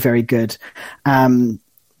very, very good.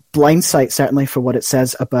 Blind Sight, certainly for what it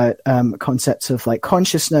says about concepts of like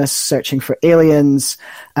consciousness, searching for aliens,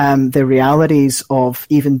 the realities of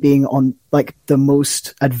even being on like the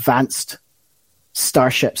most advanced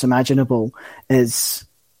starships imaginable is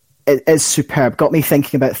superb. Got me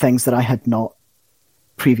thinking about things that I had not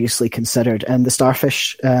previously considered. And the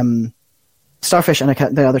Starfish and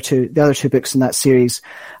the other two books in that series,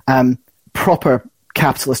 proper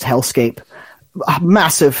capitalist hellscape,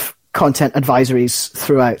 massive content advisories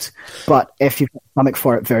throughout, but if you've got a stomach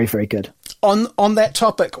for it, very, very good. On that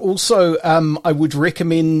topic, also, I would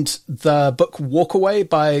recommend the book Walkaway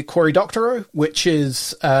by Cory Doctorow, which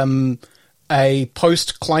is a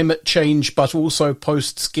post-climate change but also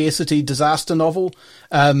post-scarcity disaster novel.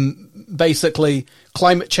 Basically,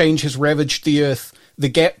 climate change has ravaged the earth. The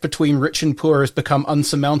gap between rich and poor has become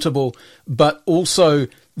unsurmountable, but also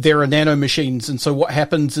there are nanomachines, and so what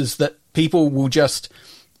happens is that people will just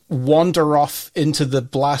wander off into the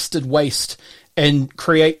blasted waste and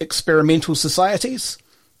create experimental societies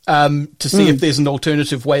to see if there's an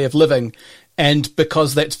alternative way of living. And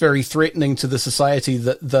because that's very threatening to the society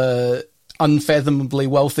that the unfathomably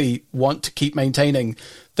wealthy want to keep maintaining,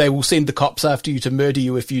 they will send the cops after you to murder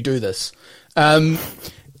you if you do this. And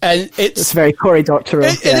it's very Cory Doctorow.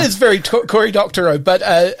 It is very Cory Doctorow, but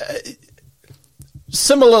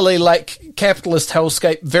similarly, like capitalist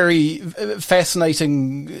hellscape, very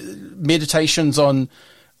fascinating meditations on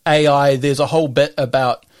AI. There's a whole bit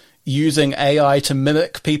about using AI to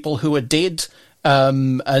mimic people who are dead.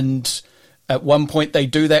 And at one point they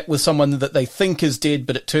do that with someone that they think is dead,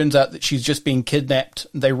 but it turns out that she's just been kidnapped.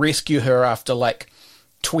 They rescue her after like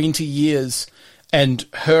 20 years, and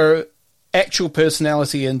her actual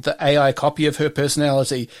personality and the AI copy of her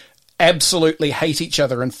personality absolutely hate each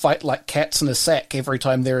other and fight like cats in a sack every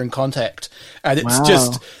time they're in contact. And it's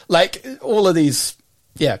just like all of these,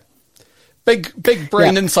 big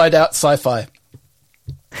brain inside out sci-fi.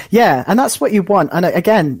 Yeah, and that's what you want. And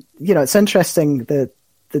again, it's interesting the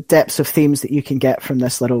depths of themes that you can get from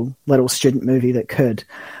this little student movie that could.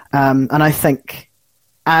 And I think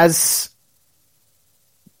as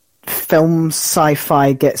film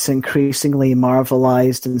sci-fi gets increasingly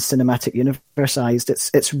Marvelized and cinematic universeized,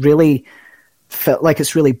 it's really felt like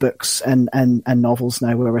it's really books and novels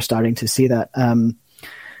now where we're starting to see that.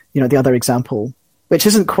 The other example, which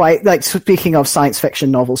isn't quite like, speaking of science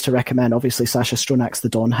fiction novels to recommend, obviously Sasha Stronach's The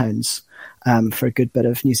Dawnhounds, for a good bit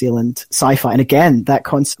of New Zealand sci-fi. And again, that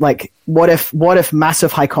like what if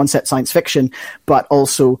massive high concept science fiction, but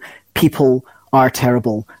also people are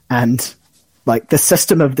terrible and like the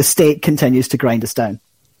system of the state continues to grind us down.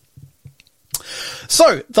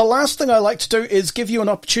 So the last thing I like to do is give you an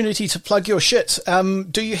opportunity to plug your shit.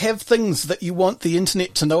 Do you have things that you want the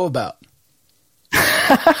internet to know about?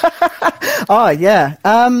 Oh yeah.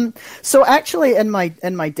 So actually in my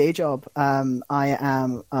day job, I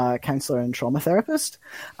am a counselor and trauma therapist.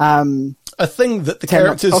 A thing that the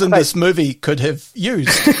characters in this movie could have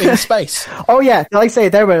used in space. Oh yeah, like I say,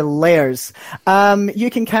 there were layers. You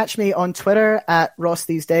can catch me on Twitter at Ross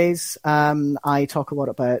These Days. I talk a lot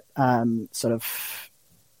about sort of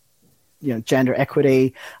gender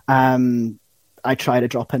equity. I try to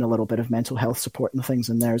drop in a little bit of mental health support and things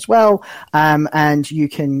in there as well. And you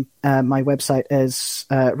can, my website is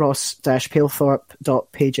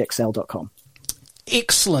ross-palethorpe.pagexcel.com.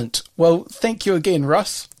 Excellent. Well, thank you again,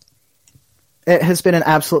 Russ. It has been an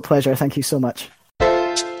absolute pleasure. Thank you so much.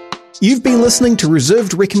 You've been listening to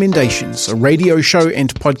Reserved Recommendations, a radio show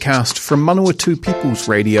and podcast from Manawatu People's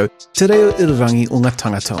Radio, Te Reo Irirangi o ngā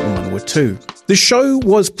tangata o Manawatu. The show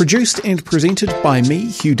was produced and presented by me,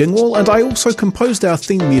 Hugh Dingwall, and I also composed our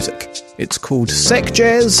theme music. It's called Sack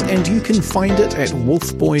Jazz, and you can find it at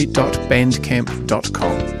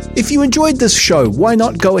wolfboy.bandcamp.com. If you enjoyed this show, why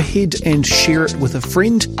not go ahead and share it with a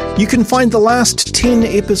friend? You can find the last 10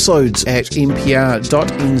 episodes at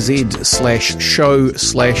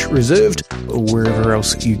npr.nz/show/reserved or wherever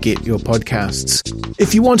else you get your podcasts.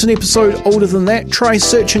 If you want an episode older than that, try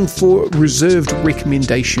searching for Reserved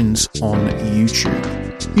Recommendations on YouTube.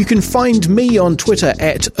 You can find me on Twitter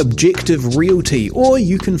at Objective Realty, or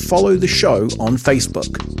you can follow the show on Facebook.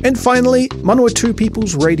 And finally, Manawatu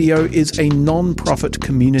People's Radio is a non-profit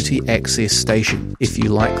community access station. If you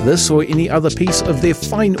like this or any other piece of their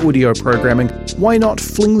fine audio programming, why not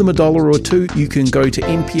fling them $1 or $2? You can go to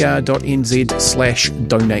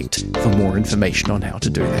npr.nz/donate for more information on how to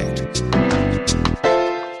do that.